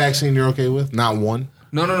not one vaccine you're okay with? Not one?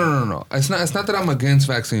 No. It's not that I'm against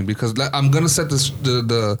vaccine, because I'm gonna set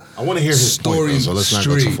the I want to hear his story point, so let's not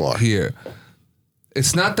go too far here.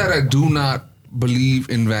 It's not that I do not believe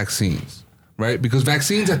in vaccines, right? Because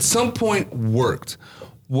vaccines at some point worked.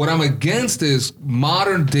 What I'm against is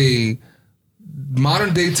modern day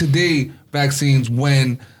today vaccines,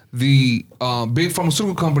 when the big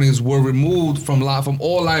pharmaceutical companies were removed from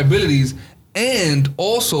all liabilities, and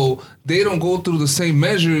also they don't go through the same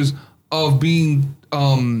measures of being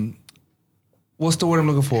what's the word I'm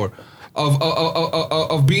looking for?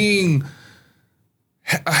 Of being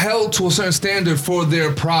held to a certain standard for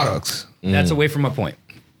their products. That's away from my point.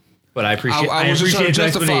 But I appreciate. I was just trying to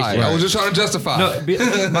justify. Right. I was just trying to justify.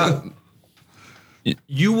 No,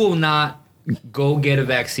 you will not go get a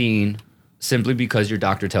vaccine simply because your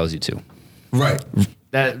doctor tells you to. Right.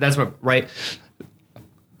 That's what. Right.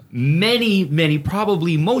 Many,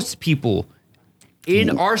 probably most people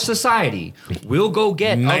in our society will go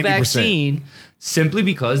get 90%. A vaccine simply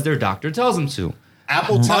because their doctor tells them to.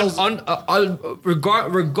 Apple tells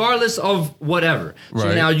regardless of whatever. Right.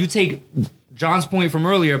 So now you take John's point from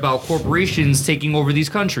earlier about corporations taking over these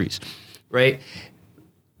countries, right?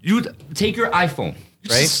 You take your iPhone,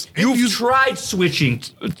 right? You've tried switching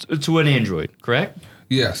to an Android, correct?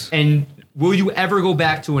 Yes. And will you ever go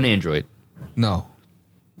back to an Android? No.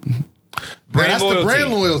 That's the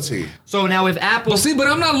brand loyalty. So now if Apple... But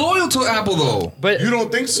I'm not loyal to Apple, though. But you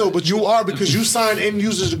don't think so, but you are, because you sign end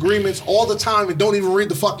users agreements all the time and don't even read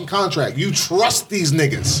the fucking contract. You trust these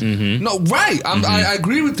niggas. Mm-hmm. No, right. I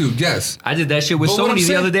agree with you, yes. I did that shit with Sony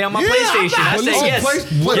the other day on my PlayStation. I said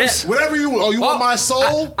yes. Whatever you want my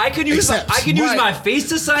soul? I can use my face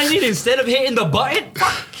to sign in instead of hitting the button?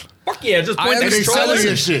 Fuck yeah, just point the controller.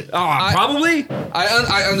 Your shit. Probably.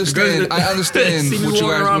 I understand what you guys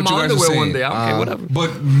are saying. One day. Okay, whatever.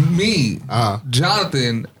 But me,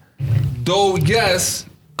 Jonathan, though, yes,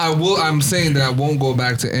 I'm saying that I won't go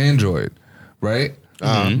back to Android, right?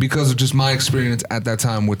 Because of just my experience at that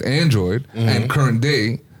time with Android and current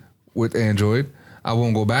day with Android, I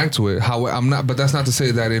won't go back to it. But that's not to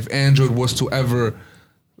say that if Android was to ever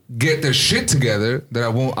get their shit together, that I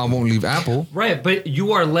won't leave Apple. Right, but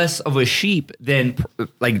you are less of a sheep than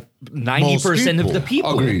like 90% of the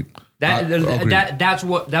people. Agreed. That's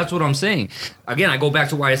what I'm saying. Again, I go back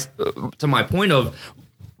to to my point of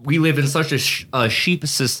we live in such a sheep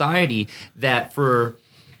society that for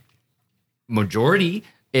majority,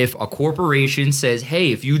 if a corporation says,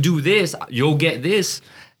 "Hey, if you do this, you'll get this,"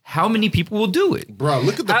 how many people will do it? Bro,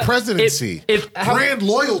 look at the presidency. Brand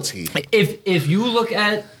loyalty. If you look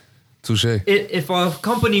at touche. If a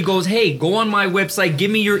company goes, "Hey, go on my website, give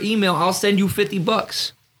me your email, I'll send you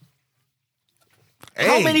 $50."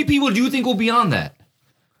 How many people do you think will be on that?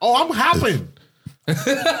 Oh, I'm hopping.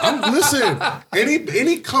 Listen.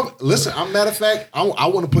 Listen. I'm matter of fact. I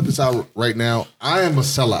want to put this out right now. I am a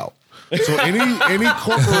sellout. So any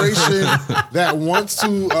corporation that wants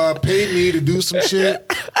to pay me to do some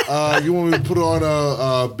shit, you want me to put on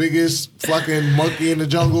a biggest fucking monkey in the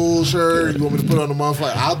jungle shirt? You want me to put on a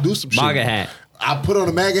motherfucker? I'll do some shit. MAGA hat. I'll put on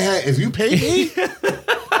a MAGA hat. If you pay me,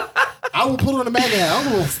 I will put on a MAGA hat. I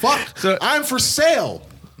don't give a fuck. So, I'm for sale.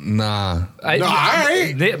 Nah.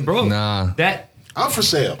 I ain't. Bro. Nah. I'm for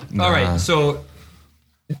sale. All right. So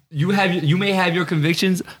you may have your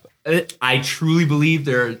convictions. I truly believe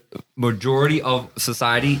the majority of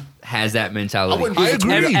society has that mentality. I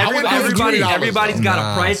agree. Everybody's got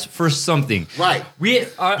a price for something. Right. You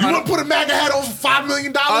want to put a MAGA hat on for $5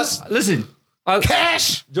 million? Listen.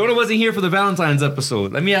 Cash. Jonah wasn't here for the Valentine's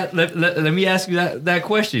episode. Let me ask you that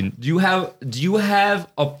question. Do you have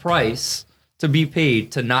a price to be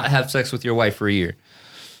paid to not have sex with your wife for a year?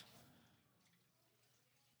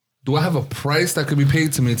 Do I have a price that could be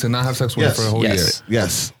paid to me to not have sex with her for a whole year?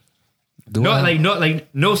 Yes.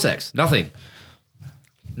 No sex, nothing.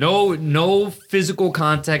 No physical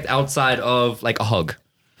contact outside of like a hug.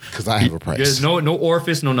 Because I have a price. No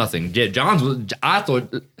orifice, no nothing. Yeah, I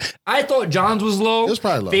thought John's was low. It was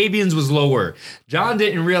probably low. Fabian's was lower. John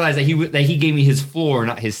didn't realize that he gave me his floor,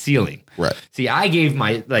 not his ceiling. Right. See, I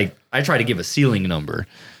try to give a ceiling number.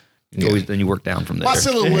 Then you work down from there. My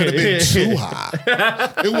ceiling would have been too high.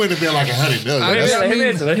 It wouldn't have been like $100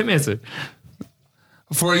 million. Let him answer.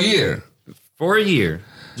 For a year. For a year.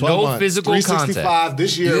 No months, physical 365 contact.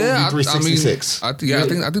 This year will be 366. I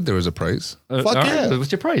think there is a price. Fuck yeah. Right, what's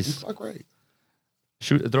your price? Fuck right.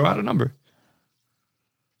 Throw out a number.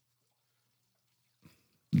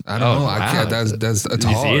 I don't know. I can't. That's it's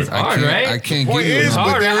hard. It's hard, right? I can't give point you. is,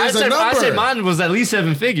 but there is a number. I said mine was at least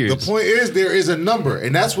 7 figures. The point is, there is a number,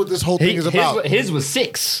 and that's what this whole thing is about. His was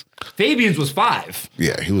 6. Fabian's was 5.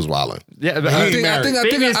 Yeah, he was wilding. Yeah, but I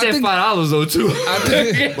Fabian said $5 though too.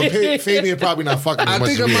 But Fabian probably not fucking as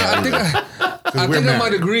much as we are. I think I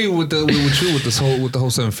might agree with you with the whole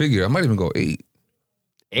 7 figure. I might even go 8.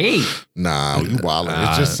 8? Nah, you wilding.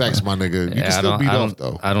 It's just sex, my nigga. You can still beat off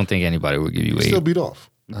though. I don't think anybody would give you 8. Still beat off.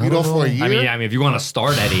 Beat off for a year. I mean, if you want to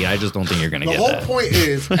start at 8, I just don't think you're gonna get that. The whole point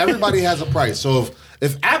is everybody has a price. So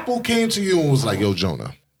if Apple came to you and was like, "Yo,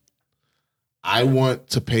 Jonah, I want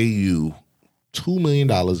to pay you $2 million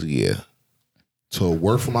a year to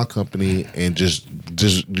work for my company and just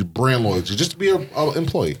brand loyalty, just to be an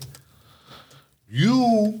employee,"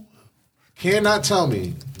 you cannot tell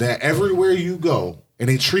me that everywhere you go and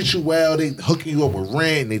they treat you well, they hooking you up with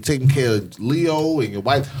rent, and they taking care of Leo and your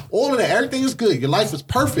wife, all of that, everything is good. Your life is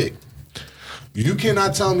perfect. You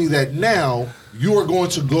cannot tell me that now you are going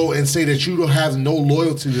to go and say that you don't have no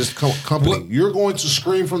loyalty to this company. You're going to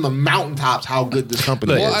scream from the mountaintops how good this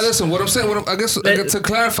company is. Well, listen, what I'm saying, I guess to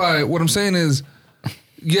clarify, what I'm saying is,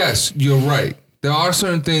 yes, you're right. There are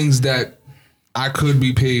certain things that I could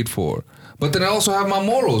be paid for. But then I also have my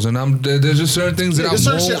morals, and there's just certain things that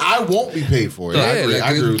I won't be paid for. Yeah,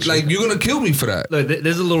 I agree with you. You're gonna kill me for that. Look,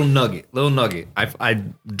 there's a little nugget. I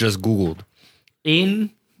just Googled in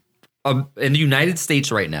the United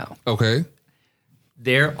States right now. Okay,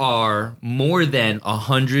 there are more than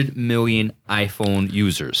 100 million iPhone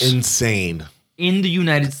users. Insane. In the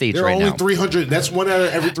United States right now. There are only 300. That's one out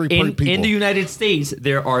of every 3 people. In the United States,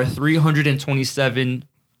 there are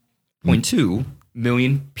 327.2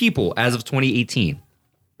 million people as of 2018,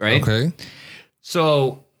 right? Okay.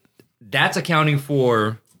 So that's accounting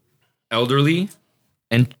for elderly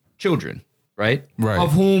and children, right? Right.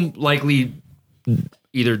 Of whom likely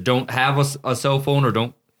either don't have a cell phone or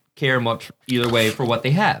don't care much either way for what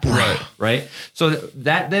they have. Right. Right? So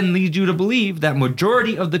that then leads you to believe that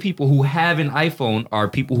majority of the people who have an iPhone are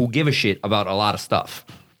people who give a shit about a lot of stuff.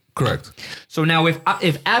 Correct. So now if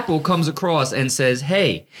Apple comes across and says,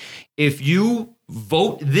 "Hey, if you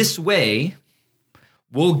vote this way,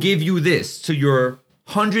 we'll give you this to your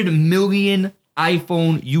 100 million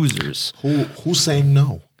iPhone users." Who's saying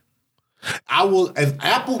no? I will. If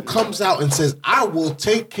Apple comes out and says, "I will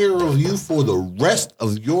take care of you for the rest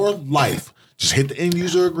of your life," just hit the end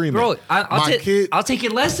user agreement, bro. I'll take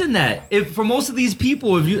it less than that. If for most of these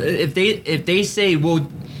people, if they say, well,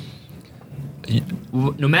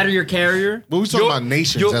 no matter your carrier, but we talking about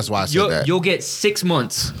nations. That's why I said that. You'll get 6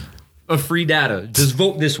 months of free data. Just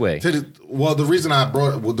vote this way. The reason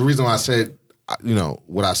I said,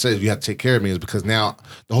 what I said, you have to take care of me, is because now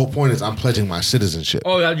the whole point is I'm pledging my citizenship.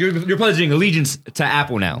 Oh, you're pledging allegiance to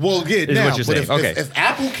Apple now. Well, yeah, now, but if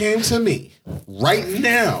Apple came to me right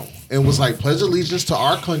now and was like, pledge allegiance to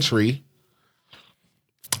our country,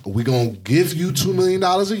 we're going to give you $2 million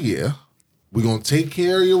a year. We're going to take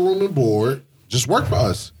care of your room and board. Just work for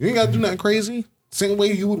us. You ain't got to do nothing crazy. Same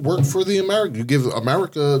way you would work for the America. You give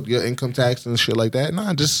America your income tax and shit like that.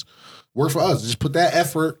 Nah, just work for us. Just put that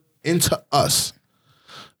effort into us.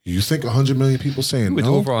 You think 100 million people saying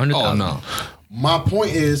no? Over 100,000. Oh, no. My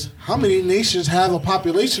point is, how many nations have a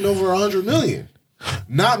population over 100 million?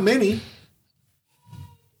 Not many.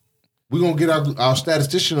 We're going to get our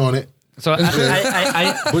statistician on it. So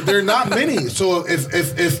but they're not many. So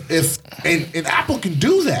if Apple can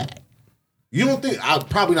do that, you don't think,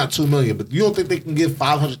 probably not 2 million, but you don't think they can give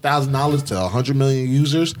 $500,000 to 100 million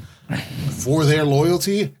users for their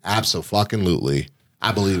loyalty? Absolutely.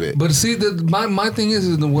 I believe it. But see, my thing is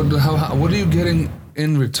what are you getting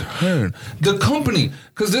in return? The company,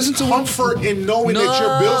 because listen to comfort in knowing that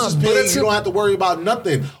your bills is paid. You don't have to worry about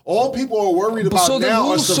nothing. All people are worried about now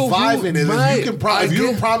are surviving. And if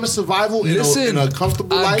you promise survival in a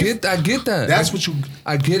comfortable life, I get that. That's what you.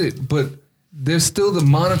 I get it, but there's still the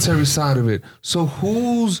monetary side of it. So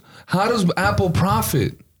how does Apple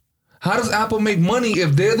profit? How does Apple make money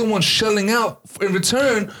if they're the ones shelling out in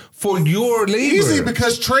return for your labor? Easy,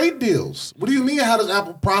 because trade deals. What do you mean, how does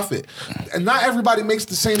Apple profit? And not everybody makes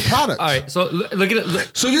the same product. All right, so look at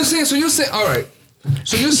it. So you're saying, all right.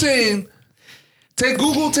 So you're saying, take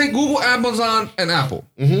Google, Amazon, and Apple.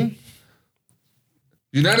 Mm-hmm.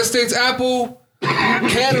 United States, Apple,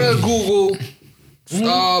 Canada, Google,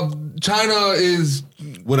 China is...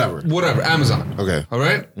 Whatever, Amazon. Okay. All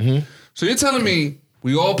right? Mm-hmm. So you're telling me,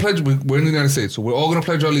 we're in the United States, so we're all going to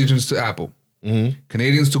pledge our allegiance to Apple. Mm-hmm.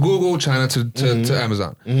 Canadians to Google, China to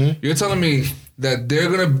Amazon. Mm-hmm. You're telling me that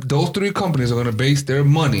those three companies are going to base their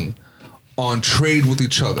money on trade with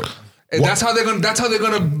each other. And that's how they're going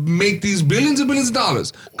to make these billions and billions of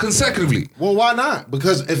dollars consecutively. Well, why not?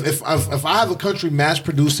 Because if I have a country mass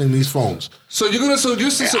producing these phones. I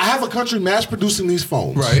have a country mass producing these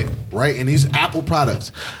phones. Right? And these Apple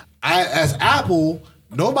products. As Apple,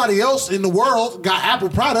 nobody else in the world got Apple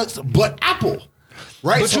products but Apple.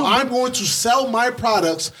 Right? So I'm going to sell my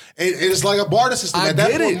products, and it's like a barter system. At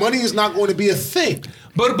that point, money is not going to be a thing.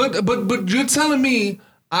 But you're telling me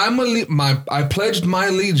I pledged my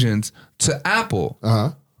allegiance to Apple.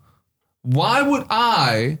 Uh-huh. Why would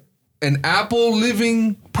I, an Apple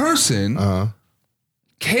living person,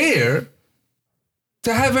 care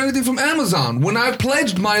to have anything from Amazon when I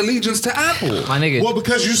pledged my allegiance to Apple? My nigga. Well,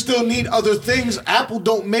 because you still need other things. Apple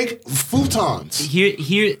don't make futons.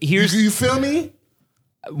 Here's you feel me?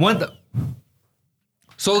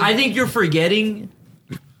 So I think you're forgetting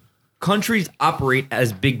countries operate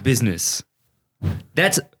as big business.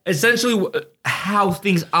 That's essentially how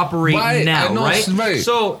things operate now, right?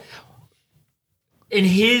 So in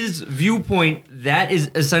his viewpoint, that is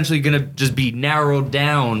essentially going to just be narrowed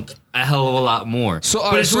down a hell of a lot more.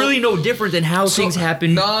 But it's really no different than how things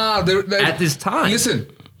happen at this time. Listen,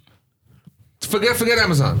 forget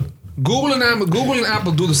Amazon. Google and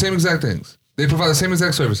Apple do the same exact things. They provide the same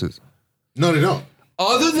exact services. No, they don't.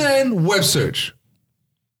 Other than web search.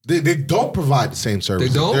 They don't provide the same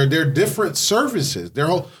services. They don't? They're different services. They're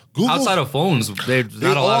all Google. Outside of phones, there's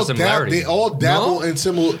not a lot of similarities. They all dabble in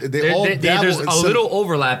similar. There's a little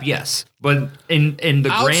overlap, yes, but in the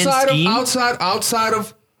grand scheme, outside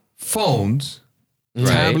of phones,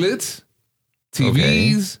 tablets,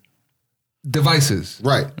 TVs, devices.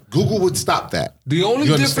 Right. Google would stop that. The only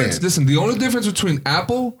difference between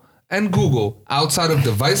Apple and Google, outside of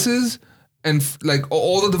devices and like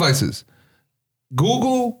all the devices,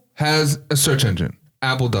 Google has a search engine.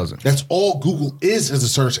 Apple doesn't. That's all Google is a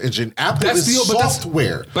search engine. Apple is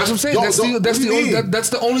software. That's what I'm saying. That's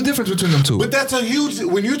the only difference between them two. But that's a huge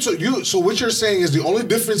so what you're saying is the only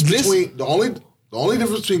difference between the only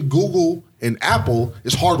difference between Google and Apple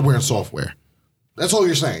is hardware and software. That's all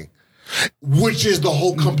you're saying. Which is the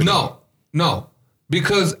whole company. No.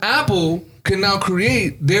 Because Apple can now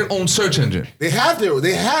create their own search engine. They have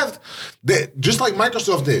just like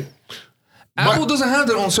Microsoft did. Apple doesn't have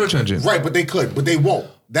their own search engine. Right, but they could, but they won't.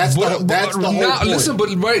 That's the whole point. Listen,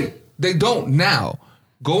 they don't now.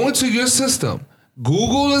 Go into your system.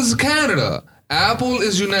 Google is Canada. Apple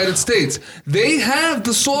is United States. They have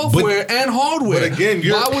the software and hardware. But again,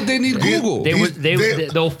 why would they need Google?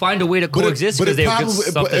 They'll find a way to coexist because they have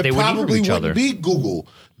stuff that they would need from each other. It probably wouldn't be Google.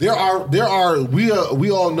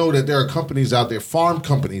 We all know that there are companies out there, farm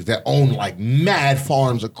companies that own like mad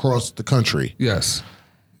farms across the country. Yes.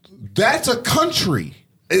 That's a country.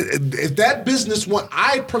 If that business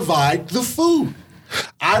I provide the food.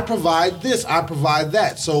 I provide this, I provide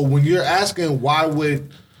that. So when you're asking why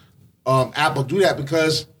would Apple do that,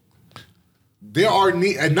 because there are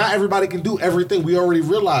and not everybody can do everything. We already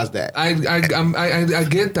realized that. I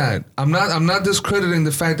get that. I'm not discrediting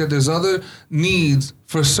the fact that there's other needs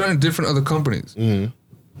for certain different other companies. Mm-hmm.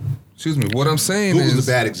 Excuse me. What I'm saying Google's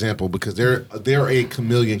a bad example because they're a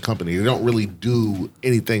chameleon company. They don't really do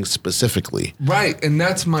anything specifically. Right, and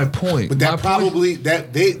that's my point. But their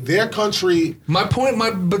country. My point,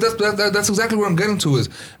 but that's exactly what I'm getting to is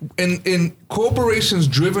in corporations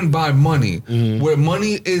driven by money, mm-hmm. where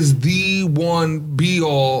money is the one be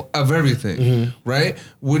all of everything, mm-hmm. right?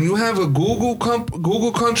 When you have a Google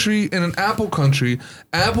country and an Apple country,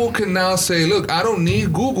 Apple can now say, look, I don't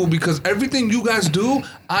need Google because everything you guys do,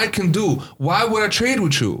 I can do. Why would I trade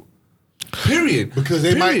with you? Period. Because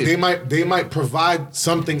they might provide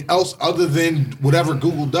something else other than whatever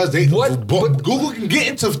Google does. Google can get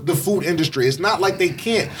into the food industry. It's not like they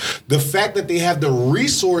can't. The fact that they have the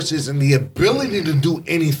resources and the ability to do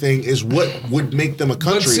anything is what would make them a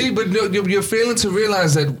country. But you're failing to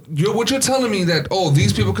realize that what you're telling me that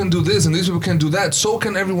these people can do this and these people can do that. So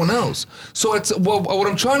can everyone else. So what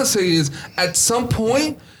I'm trying to say is at some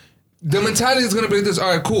point the mentality is going to be this. All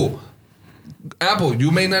right, cool. Apple, you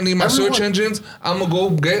may not need my search engines. I'm gonna go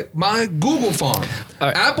get my Google farm.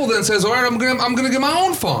 Right. Apple then says, "All right, I'm gonna get my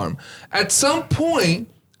own farm." At some point,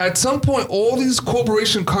 all these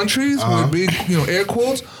corporation countries with big, air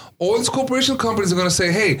quotes, all these corporation companies are gonna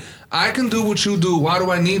say, "Hey, I can do what you do. Why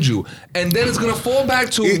do I need you?" And then it's gonna fall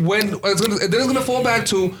back to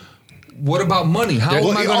what about money? How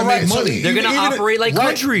am I going to make money? They're going to operate like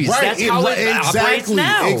countries. Right, That's how it operates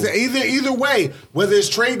now. Either way, whether it's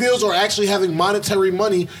trade deals or actually having monetary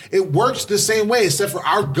money, it works the same way. Except for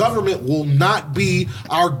our government will not be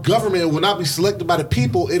selected by the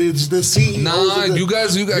people. It is the CEOs. Nah, you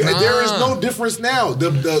guys. Nah. There is no difference now.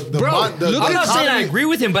 I'm not saying I agree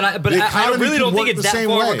with him, but I really don't think it's that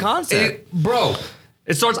far of a concept.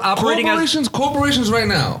 It starts operating corporations right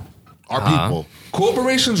now are people.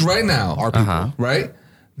 Corporations right now are people, right?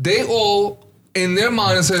 They all, in their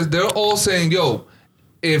mind, they're all saying, yo,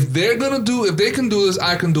 if they can do this,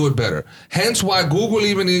 I can do it better. Hence why Google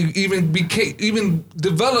even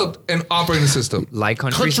developed an operating system. Like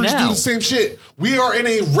countries now. do the same shit. We are in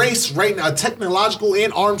a race right now, a technological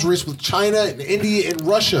and arms race with China and India and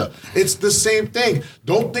Russia. It's the same thing.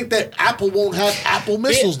 Don't think that Apple won't have Apple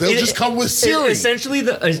missiles. They'll just come with Siri. Essentially,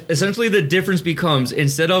 the difference becomes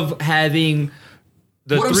instead of having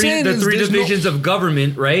the three divisions of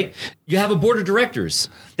government, right? You have a board of directors.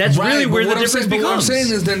 That's really where the difference becomes. What I'm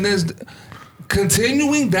saying is then there's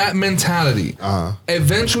continuing that mentality.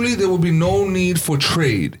 Eventually, there will be no need for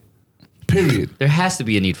trade. Period. There has to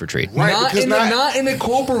be a need for trade. Right, not in a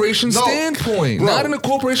corporation standpoint. Bro, not in a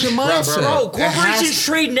corporation mindset. Bro, corporations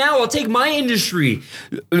trade now. I'll take my industry.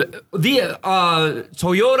 The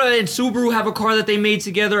Toyota and Subaru have a car that they made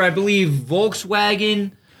together. I believe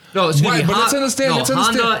Volkswagen. No, excuse me. But let's understand.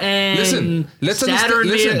 Honda and Saturn.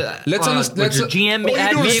 GM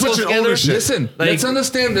had vehicles together. Listen, let's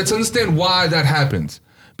understand why that happens.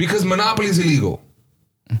 Because monopoly is illegal.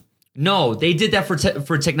 No, they did that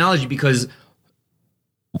for technology because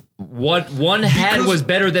what one had was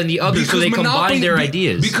better than the other, so they combined their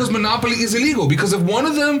ideas. Because monopoly is illegal. Because if one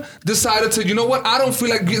of them decided to, you know what, I don't feel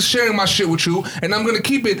like sharing my shit with you, and I'm going to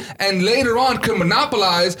keep it, and later on can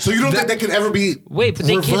monopolize. So you don't think that could ever be Wait, but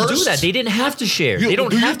they can't do that. They didn't have to share. They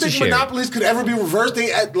don't have to share. Do you think monopolies could ever be reversed?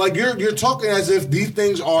 You're talking as if these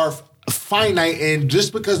things are finite, and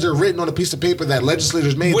just because they're written on a piece of paper that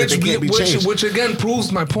legislators made, that they can't be changed. Which again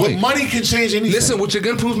proves my point. But money can change anything. Listen, which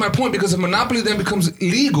again proves my point, because if monopoly then becomes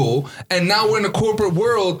legal, and now we're in a corporate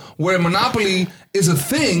world where monopoly is a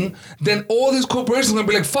thing, then all these corporations are going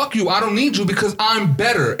to be like, fuck you, I don't need you because I'm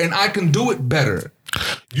better and I can do it better.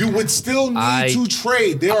 You would still need to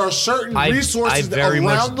trade. There are certain resources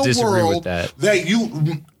around the world that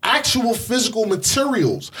you... actual physical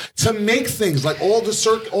materials to make things like all the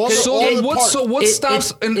what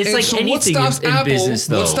stops Apple? Business,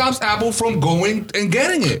 though. What stops Apple from going and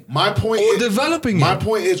getting it? My point or is developing it. My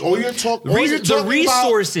point is all you're talking the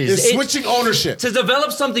resources about is switching ownership. To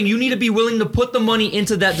develop something, you need to be willing to put the money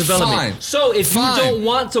into that development. Fine. So if you don't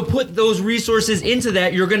want to put those resources into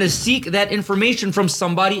that, you're going to seek that information from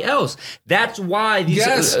somebody else. That's why these.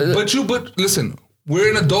 Yes, but listen, we're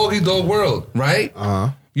in a dog-eat-dog world, right?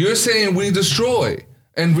 You're saying we destroy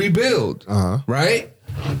and rebuild, right?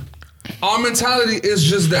 Our mentality is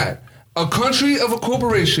just that. A country of a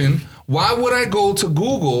corporation, why would I go to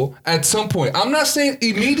Google at some point? I'm not saying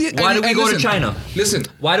immediate. Why do we go to China? Listen.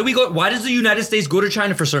 Why does the United States go to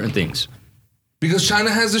China for certain things? Because China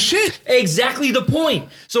has the shit. Exactly the point.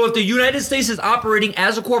 So if the United States is operating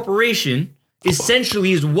as a corporation,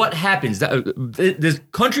 essentially is what happens. The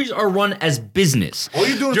countries are run as business. All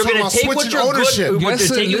you're doing is talking about switching ownership. You're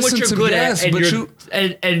taking what you're good at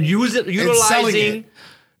and utilizing.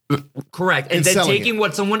 Correct. And then taking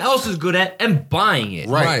what someone else is good at and buying it.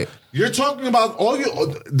 Right. You're talking about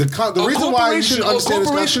the reason why you should understand a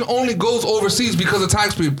corporation only goes overseas because of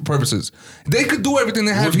tax purposes. They could do everything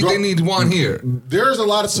they want here. There's a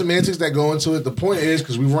lot of semantics that go into it. The point is,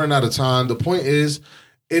 because we've run out of time, the point is,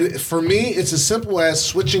 for me, it's as simple as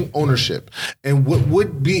switching ownership. And what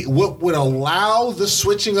would allow the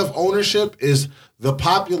switching of ownership is the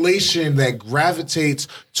population that gravitates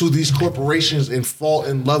to these corporations and fall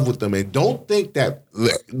in love with them. And don't think that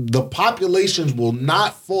the populations will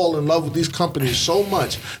not fall in love with these companies so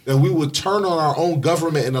much that we would turn on our own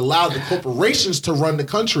government and allow the corporations to run the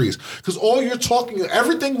countries. Because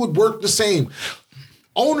everything would work the same.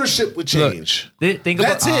 Ownership would change.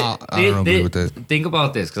 That's it. I don't agree with that. Think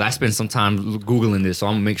about this, because I spent some time Googling this, so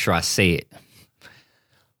I'm going to make sure I say it.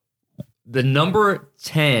 The number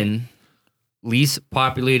 10 least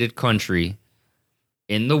populated country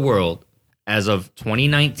in the world as of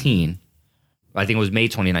 2019, I think it was May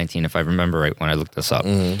 2019, if I remember right when I looked this up,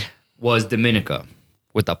 was Dominica,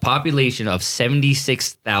 with a population of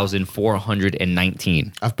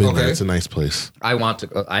 76,419. I've been there. It's a nice place. I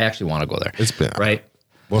actually want to go there. It's been right.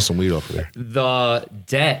 Want some weed off of there. The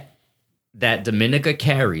debt that Dominica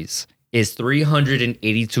carries is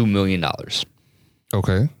 $382 million.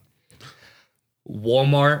 Okay.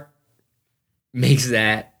 Walmart makes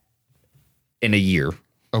that in a year.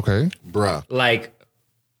 Okay. Bruh. Like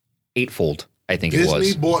eightfold, I think Disney it was.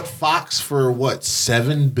 Disney bought Fox for what,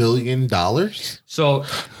 $7 billion? So,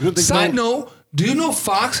 side note, do you know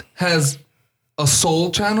Fox has a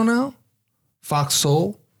Soul channel now? Fox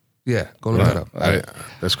Soul? Yeah, go look that up.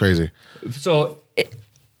 That's crazy. So,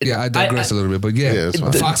 I digress a little bit, but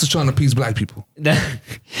Fox is trying to appease black people.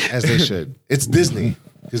 As they should. It's Disney,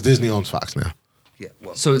 because Disney owns Fox now. Yeah,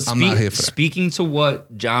 well, so I'm not here for that. Speaking to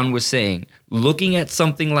what John was saying, looking at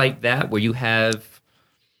something like that where you have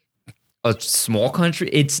a small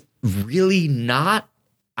country, it's really not,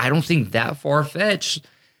 I don't think, that far-fetched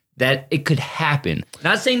that it could happen.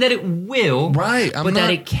 Not saying that it will, right?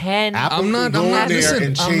 That it can. I'm not there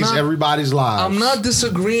and change everybody's lives. I'm not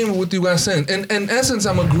disagreeing with what you guys saying. In essence,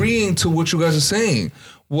 I'm agreeing to what you guys are saying.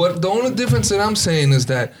 The only difference that I'm saying is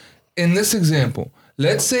that in this example,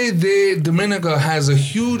 let's say Dominica has a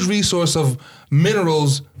huge resource of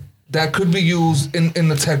minerals that could be used in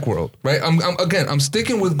the tech world, right? I'm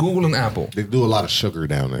sticking with Google and Apple. They do a lot of sugar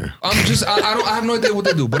down there. I have no idea what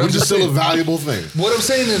they do, but Which is still a valuable thing. What I'm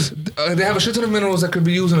saying is they have a shit ton of minerals that could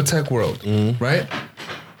be used in the tech world, right?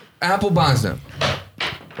 Apple buys them,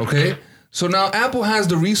 okay? So now Apple has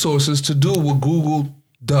the resources to do what Google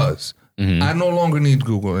does. I no longer need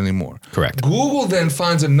Google anymore. Correct. Google then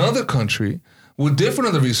finds another country with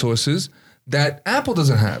different other resources that Apple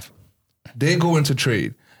doesn't have. They go into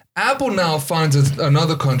trade. Apple now finds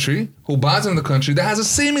another country who buys another country that has the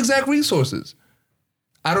same exact resources.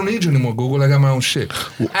 I don't need you anymore, Google. I got my own shit.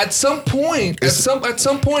 At some point, it's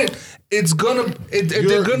gonna.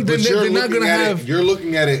 They're not gonna have. You're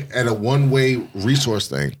looking at it at a one-way resource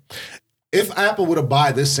thing. If Apple were to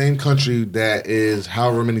buy this same country that is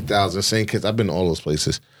however many thousand, same kids, I've been to all those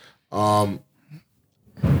places.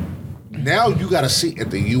 Now you got a seat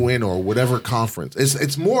at the UN or whatever conference.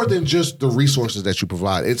 It's more than just the resources that you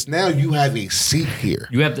provide. It's now you have a seat here.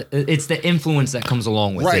 You have it's the influence that comes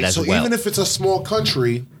along with it as well. So even if it's a small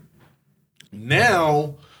country,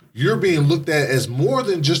 now you're being looked at as more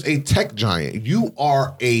than just a tech giant. You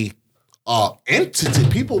are a entity.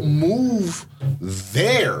 People move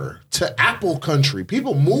there to Apple country.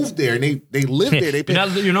 People move there and they live there. They pay.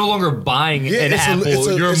 You're no longer buying an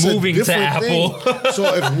Apple. You're moving to Apple.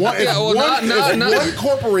 So if one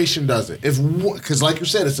corporation does it, because like you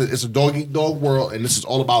said, it's a dog eat dog world, and this is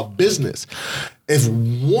all about business. If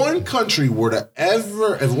one corporation were to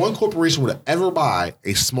ever buy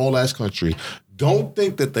a small ass country, don't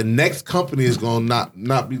think that the next company is going to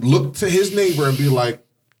not be look to his neighbor and be like,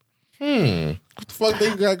 what the fuck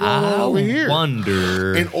they got going on over here?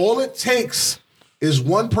 Wonder. And all it takes is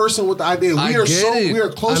one person with the idea. We are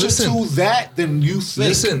closer to that than you think.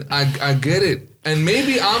 Listen, I get it. And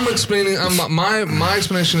maybe I'm explaining, my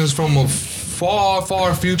explanation is from a far,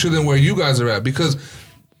 far future than where you guys are at. Because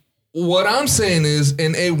what I'm saying is,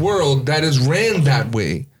 in a world that is ran that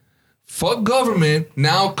way, fuck government,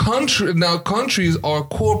 now countries are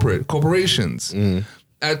corporations.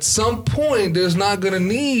 At some point, there's not going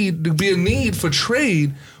to be a need for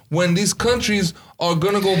trade when these countries are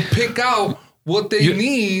going to go pick out what they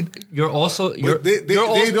need. They don't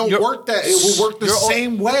work that. It will work the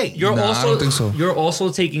same way. I don't think so. You're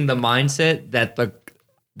also taking the mindset that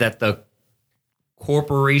the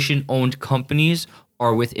corporation-owned companies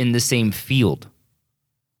are within the same field.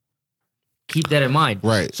 Keep that in mind.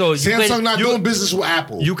 Right. So Samsung not doing business with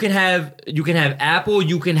Apple. You can have Apple.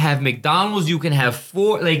 You can have McDonald's. You can have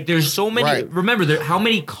Ford. Like there's so many. Right. Remember, how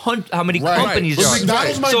many companies? But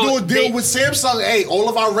McDonald's might do a deal with Samsung. Hey, all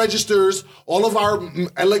of our registers, all of our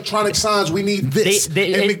electronic signs, we need this.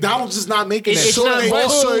 And McDonald's is not making that.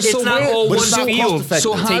 It's not all one field.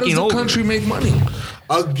 So how does the country make money?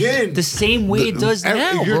 Again, the same way it does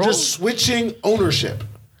now. You're just switching ownership.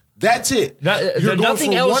 That's it. You're going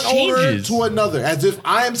nothing from else one owner changes. to another. As if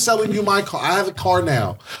I am selling you my car. I have a car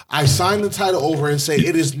now. I sign the title over and say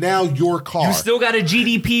it is now your car. You still got a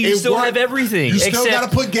GDP. You still have everything. You still got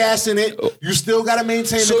to put gas in it. You still got to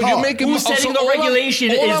maintain the car. You're making who's setting the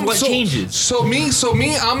regulation is what changes. So me,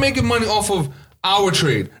 I'm making money off of our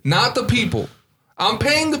trade, not the people. I'm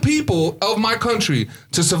paying the people of my country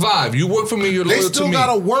to survive. You work for me. You're loyal to me. They still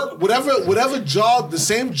got to work. Whatever job, the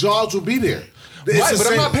same jobs will be there. Right, but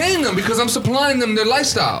I'm not paying them because I'm supplying them their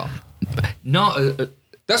lifestyle. No,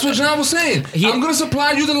 that's what John was saying. I'm going to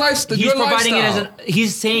supply you the lifestyle. He's providing it as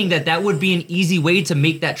he's saying that would be an easy way to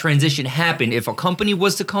make that transition happen. If a company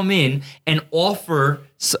was to come in and offer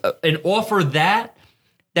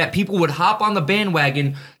that people would hop on the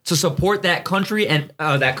bandwagon to support that country and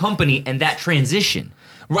that company and that transition.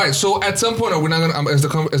 Right. So at some point, are we not going to? Is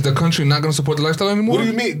the country not going to support the lifestyle anymore? What do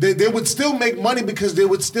you mean? They would still make money because you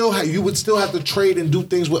would still have to trade and do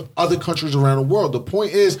things with other countries around the world. The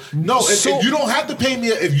point is, if you don't have to pay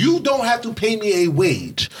me, a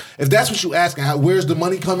wage, if that's what you asking, where's the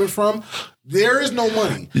money coming from? There is no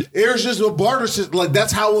money. There's just a barter system. Like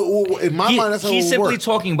that's how in my mind. That's how he's it simply works.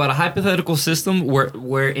 talking about a hypothetical system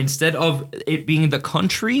where instead of it being the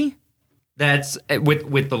country. That's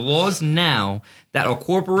with the laws now that a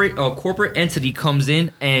corporate entity comes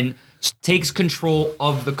in and takes control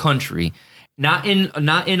of the country, not in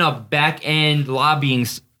a back end lobbying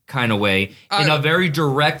kind of way, in a very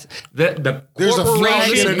direct. The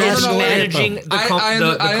corporation is managing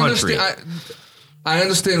the country. I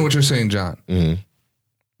understand what you're saying, John. Mm-hmm.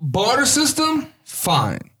 Barter system,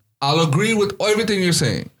 fine. I'll agree with everything you're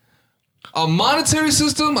saying. A monetary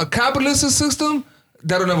system, a capitalist system,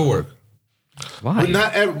 that'll never work. Why?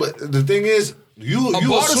 But the thing is, you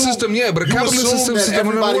barter system, yeah, but a capitalist system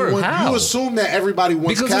will never work. You assume that everybody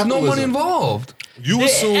wants because capitalism. there's no money involved. You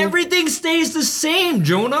assume everything stays the same,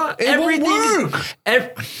 Jonah. It won't work.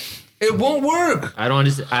 It won't work. I don't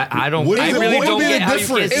understand. I really don't get how you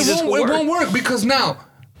can see this will work. It won't work because now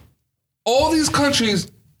all these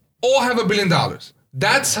countries all have $1 billion.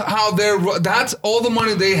 That's how that's all the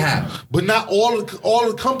money they have. But not all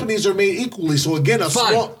the companies are made equally. So again,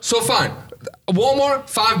 fine. Walmart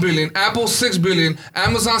 $5 billion, Apple $6 billion,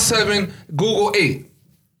 Amazon $7 billion, Google $8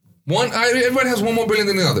 billion. Everybody has one more billion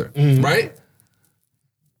than the other, right?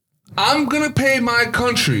 I'm gonna pay my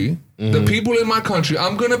country, the people in my country.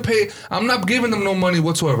 I'm not giving them no money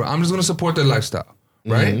whatsoever. I'm just gonna support their lifestyle,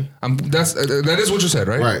 right? That is what you said,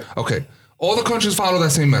 right? Right. Okay. All the countries follow that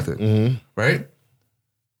same method, right?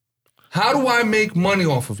 How do I make money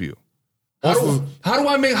off of you? How do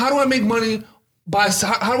I make money by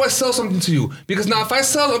how do I sell something to you? Because now if I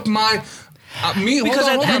sell up my At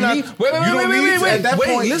that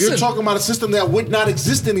point, listen. you're talking about a system that would not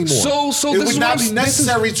exist anymore. So it this would not be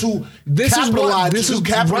necessary to capitalize. This is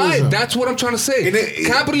capitalism. Right. That's what I'm trying to say.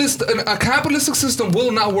 A capitalistic system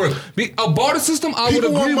will not work. A barter system, I would agree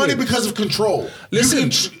with. People want money because of control.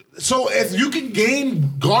 Listen, So if you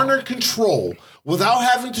can garner control without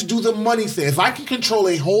having to do the money thing, if I can control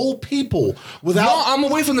a whole people without... No, I'm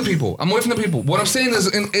away from the people. What I'm saying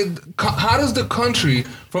is, how does the country,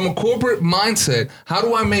 from a corporate mindset, how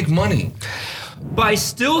do I make money? By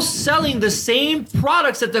still selling the same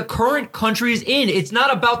products that the current country is in. It's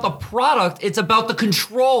not about the product, it's about the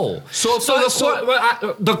control.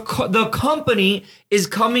 The company is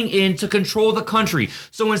coming in to control the country.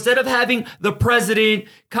 So instead of having the president,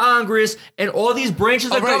 Congress, and all these branches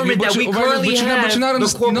of government that we currently have,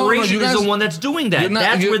 the corporation is the one that's doing that.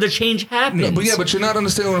 That's where the change happens. No, but you're not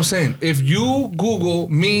understanding what I'm saying. If you Google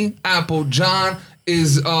me, Apple, John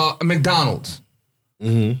is McDonald's.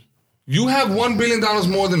 Mm-hmm. You have $1 billion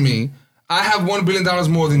more than me. I have $1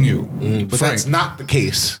 billion more than you. But Frank, that's not the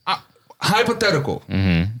case. Hypothetical.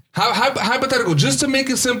 Mm-hmm. Hypothetical. Just to make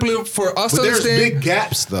it simpler for us to understand. There's big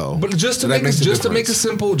gaps, though. But just to make it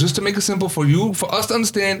simple for you, for us to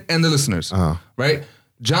understand, and the listeners, right?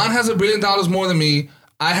 John has $1 billion more than me.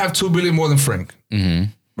 I have $2 billion more than Frank.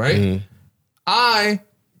 Mm-hmm. Right? Mm-hmm. I,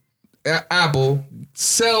 Apple,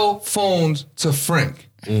 sell phones to Frank.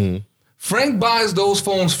 Mm-hmm. Frank buys those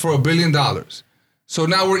phones for $1 billion. So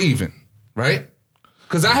now we're even, right?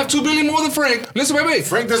 Because I have $2 billion more than Frank. Listen, wait.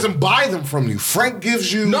 Frank doesn't buy them from you. Frank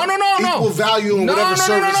gives you equal value in whatever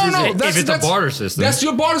services. No. If it's a barter system. That's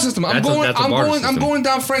your barter system. I'm going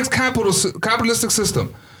down Frank's capitalistic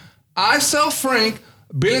system. I sell Frank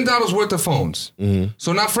 $1 billion worth of phones. Mm-hmm.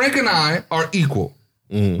 So now Frank and I are equal,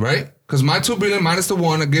 right? Because my $2 billion minus the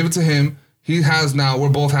 $1, I gave it to him. He has now, we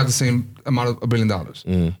both have the same amount of $1 billion,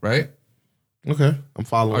 right? Okay, I'm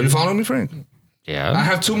following. Are you following me, Frank? Yeah. I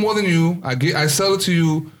have $2 more than you. I sell it to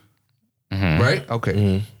you, right? Okay.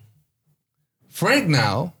 Mm-hmm. Frank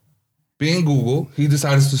now, being Google, he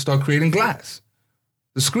decides to start creating glass,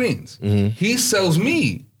 the screens. Mm-hmm. He sells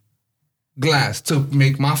me glass to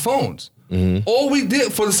make my phones. Mm-hmm. All we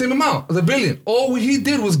did for the same amount, the $1 billion. All he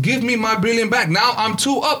did was give me my $1 billion back. Now I'm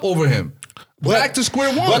 2 up over him. Back to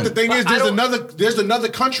square one. But the thing is, there's another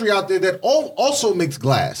country out there that also makes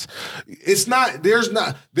glass. It's not. There's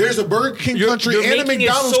a Burger King country and a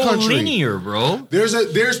McDonald's country. Linear, bro. There's a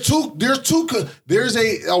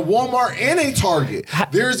Walmart and a Target.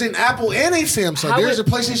 There's an Apple and a Samsung. There's a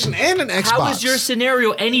PlayStation and an Xbox. How is your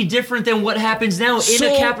scenario any different than what happens now in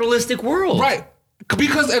a capitalistic world? Right.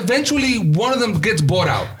 Because eventually one of them gets bought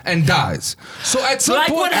out and dies. So at some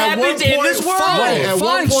point, what happens in this world? At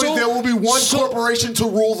one point, there will be one corporation to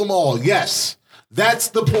rule them all. Yes, that's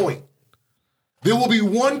the point. There will be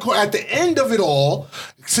one at the end of it all,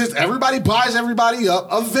 since everybody buys everybody up.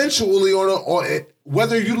 Eventually,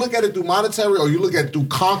 whether you look at it through monetary or you look at it through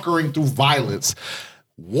conquering through violence.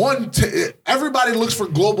 Everybody looks for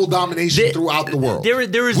global domination throughout the world.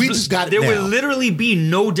 We just got it. There would literally be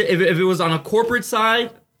no if it was on a corporate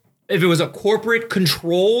side, if it was a corporate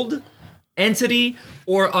controlled entity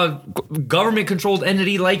or a government controlled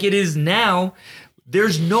entity like it is now.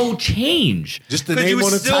 There's no change. Just the name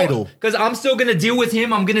on the title. Because I'm still going to deal with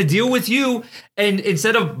him. I'm going to deal with you, and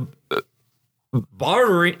instead of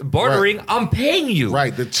bartering, right. I'm paying you.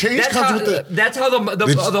 Right. The change comes with the. That's how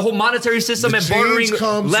the whole monetary system and bartering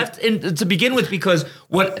left to begin with. Because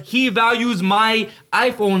what he values my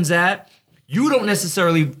iPhones at, you don't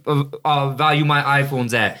necessarily value my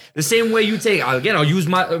iPhones at. The same way you take. Again, I'll use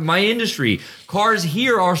my industry. Cars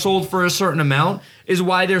here are sold for a certain amount. Is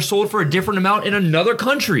why they're sold for a different amount in another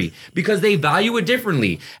country because they value it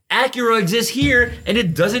differently. Acura exists here and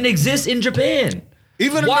it doesn't exist in Japan.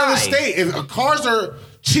 Even in another state, if cars are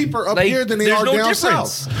cheaper up here than they are down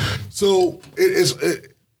south. So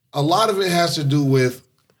a lot of it has to do with.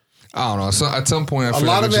 I don't know. So at some point, I feel a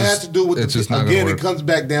lot of it has to do with. Again, it comes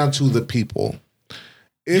back down to the people.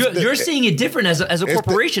 You're seeing it different as a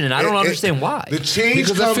corporation, and I don't understand why. The change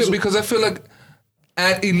because I feel like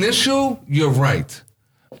at initial, you're right,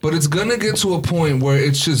 but it's gonna get to a point where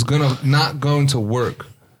it's just not going to work.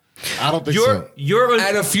 I don't think so.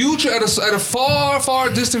 At a far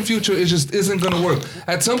distant future, it just isn't going to work.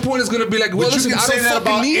 At some point, it's going to be like, well, listen, I don't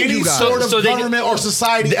fucking need you guys. Sort of government or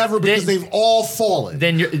society ever because they've all fallen.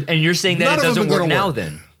 You're saying that it doesn't work now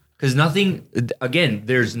then. Because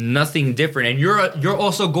there's nothing different. And you're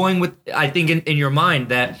also going with, I think in your mind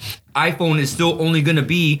that iPhone is still only going to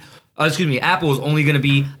be Apple is only going to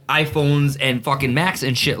be iPhones and fucking Macs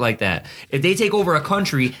and shit like that. If they take over a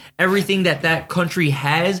country, everything that country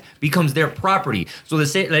has becomes their property. So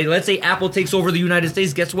let's say Apple takes over the United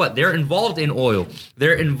States. Guess what? They're involved in oil.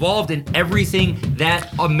 They're involved in everything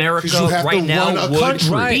that America right now would be.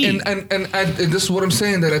 Right. And this is what I'm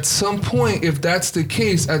saying, that at some point, if that's the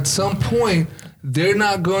case, at some point, they're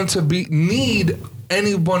not going to need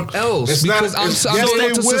anyone else It's because not- I'm yes, able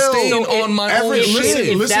they to will. sustain So on my every- own shit.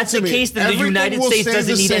 If Listen that's to the me. case, then the Everything United will States stay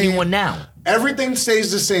doesn't the need same. anyone now. Everything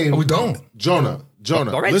stays the same. We don't. Jonah.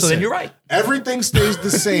 All right, so listen, then you're right. Everything stays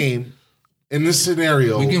the same in this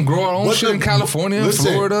scenario. We can grow our own But shit in California,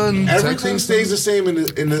 Florida, and everything Texas. stays the same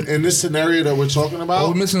in this scenario that we're talking about. Oh,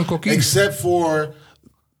 we're missing cookies. Except for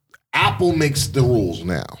Apple makes the rules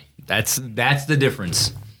now. That's the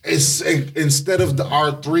difference. It's instead of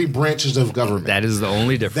our three branches of government. That is the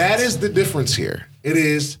only difference. That is the difference here. It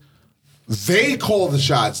is they call the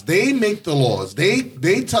shots. They make the laws. They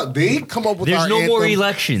come up with There's our no more anthem.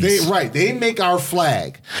 elections. They make our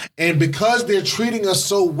flag. And because they're treating us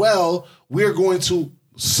so well, we're going to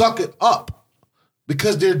suck it up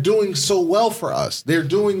because they're doing so well for us. They're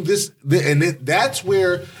doing this. That's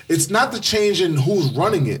where it's not the change in who's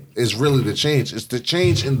running it is really the change. It's the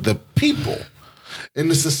change in the people. In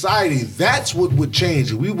the society, that's what would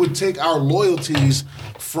change. We would take our loyalties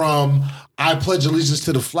from I pledge allegiance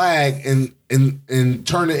to the flag and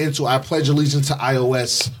turn it into I pledge allegiance to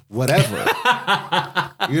iOS, whatever.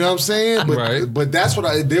 You know what I'm saying? But, right. But that's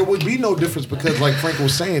what there would be no difference because, like Frank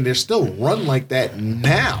was saying, they're still run like that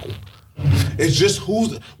now. It's just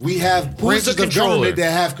we have branches of government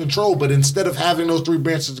that have control, but instead of having those three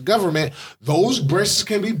branches of government, those branches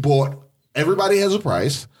can be bought. Everybody has a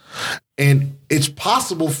price. And it's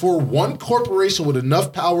possible for one corporation with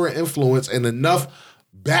enough power and influence and enough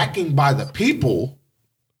backing by the people,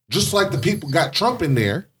 just like the people got Trump in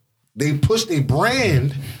there, they pushed a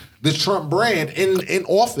brand, the Trump brand, in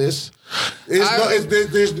office.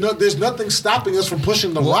 There's nothing stopping us from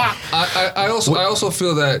pushing the rock. I also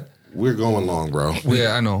feel that we're going long, bro.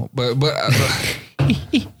 Yeah, I know, but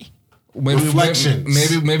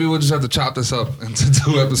Reflections. Maybe we'll just have to chop this up into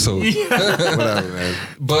 2 episodes. Whatever, man.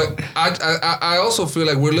 But I also feel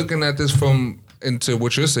like we're looking at this from into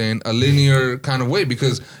what you're saying, a linear kind of way,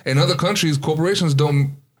 because in other countries, corporations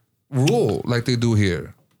don't rule like they do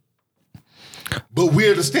here. But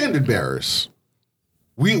we're the standard bearers.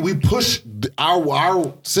 We push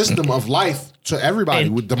our system of life to everybody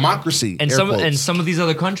with democracy. And some of these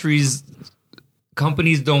other countries,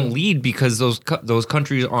 companies don't lead because those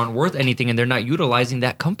countries aren't worth anything and they're not utilizing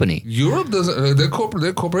that company. Europe doesn't.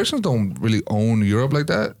 Their corporations don't really own Europe like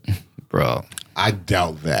that, bro. I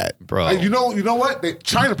doubt that, bro. You know what?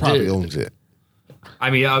 China probably owns it. I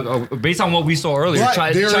mean, based on what we saw earlier,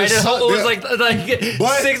 China owns like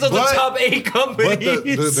 6 of the top 8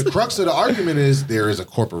 companies. But the crux of the argument is there is a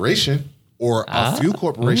corporation or a few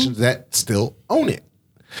corporations that still own it,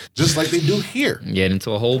 just like they do here. Get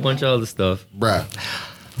into a whole bunch of other stuff, bruh.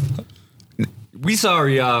 We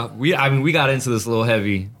sorry, we got into this a little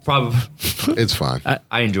heavy. Probably, it's fine.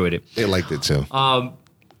 I enjoyed it. They liked it too.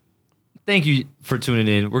 Thank you for tuning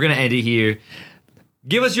in. We're gonna end it here.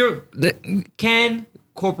 Give us can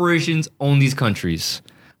corporations own these countries?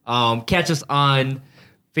 Catch us on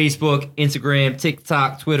Facebook, Instagram,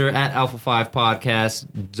 TikTok, Twitter at Alpha 5 Podcast.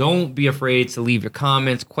 Don't be afraid to leave your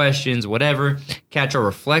comments, questions, whatever. Catch our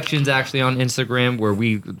reflections actually on Instagram where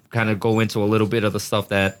we kind of go into a little bit of the stuff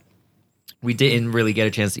that we didn't really get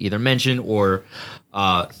a chance to either mention or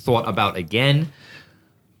thought about again.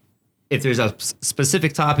 If there's a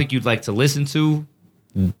specific topic you'd like to listen to,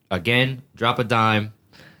 again, drop a dime.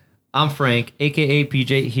 I'm Frank, a.k.a.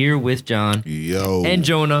 PJ, here with John. Yo. And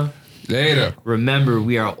Jonah. Later. Remember,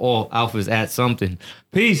 we are all alphas at something.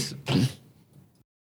 Peace.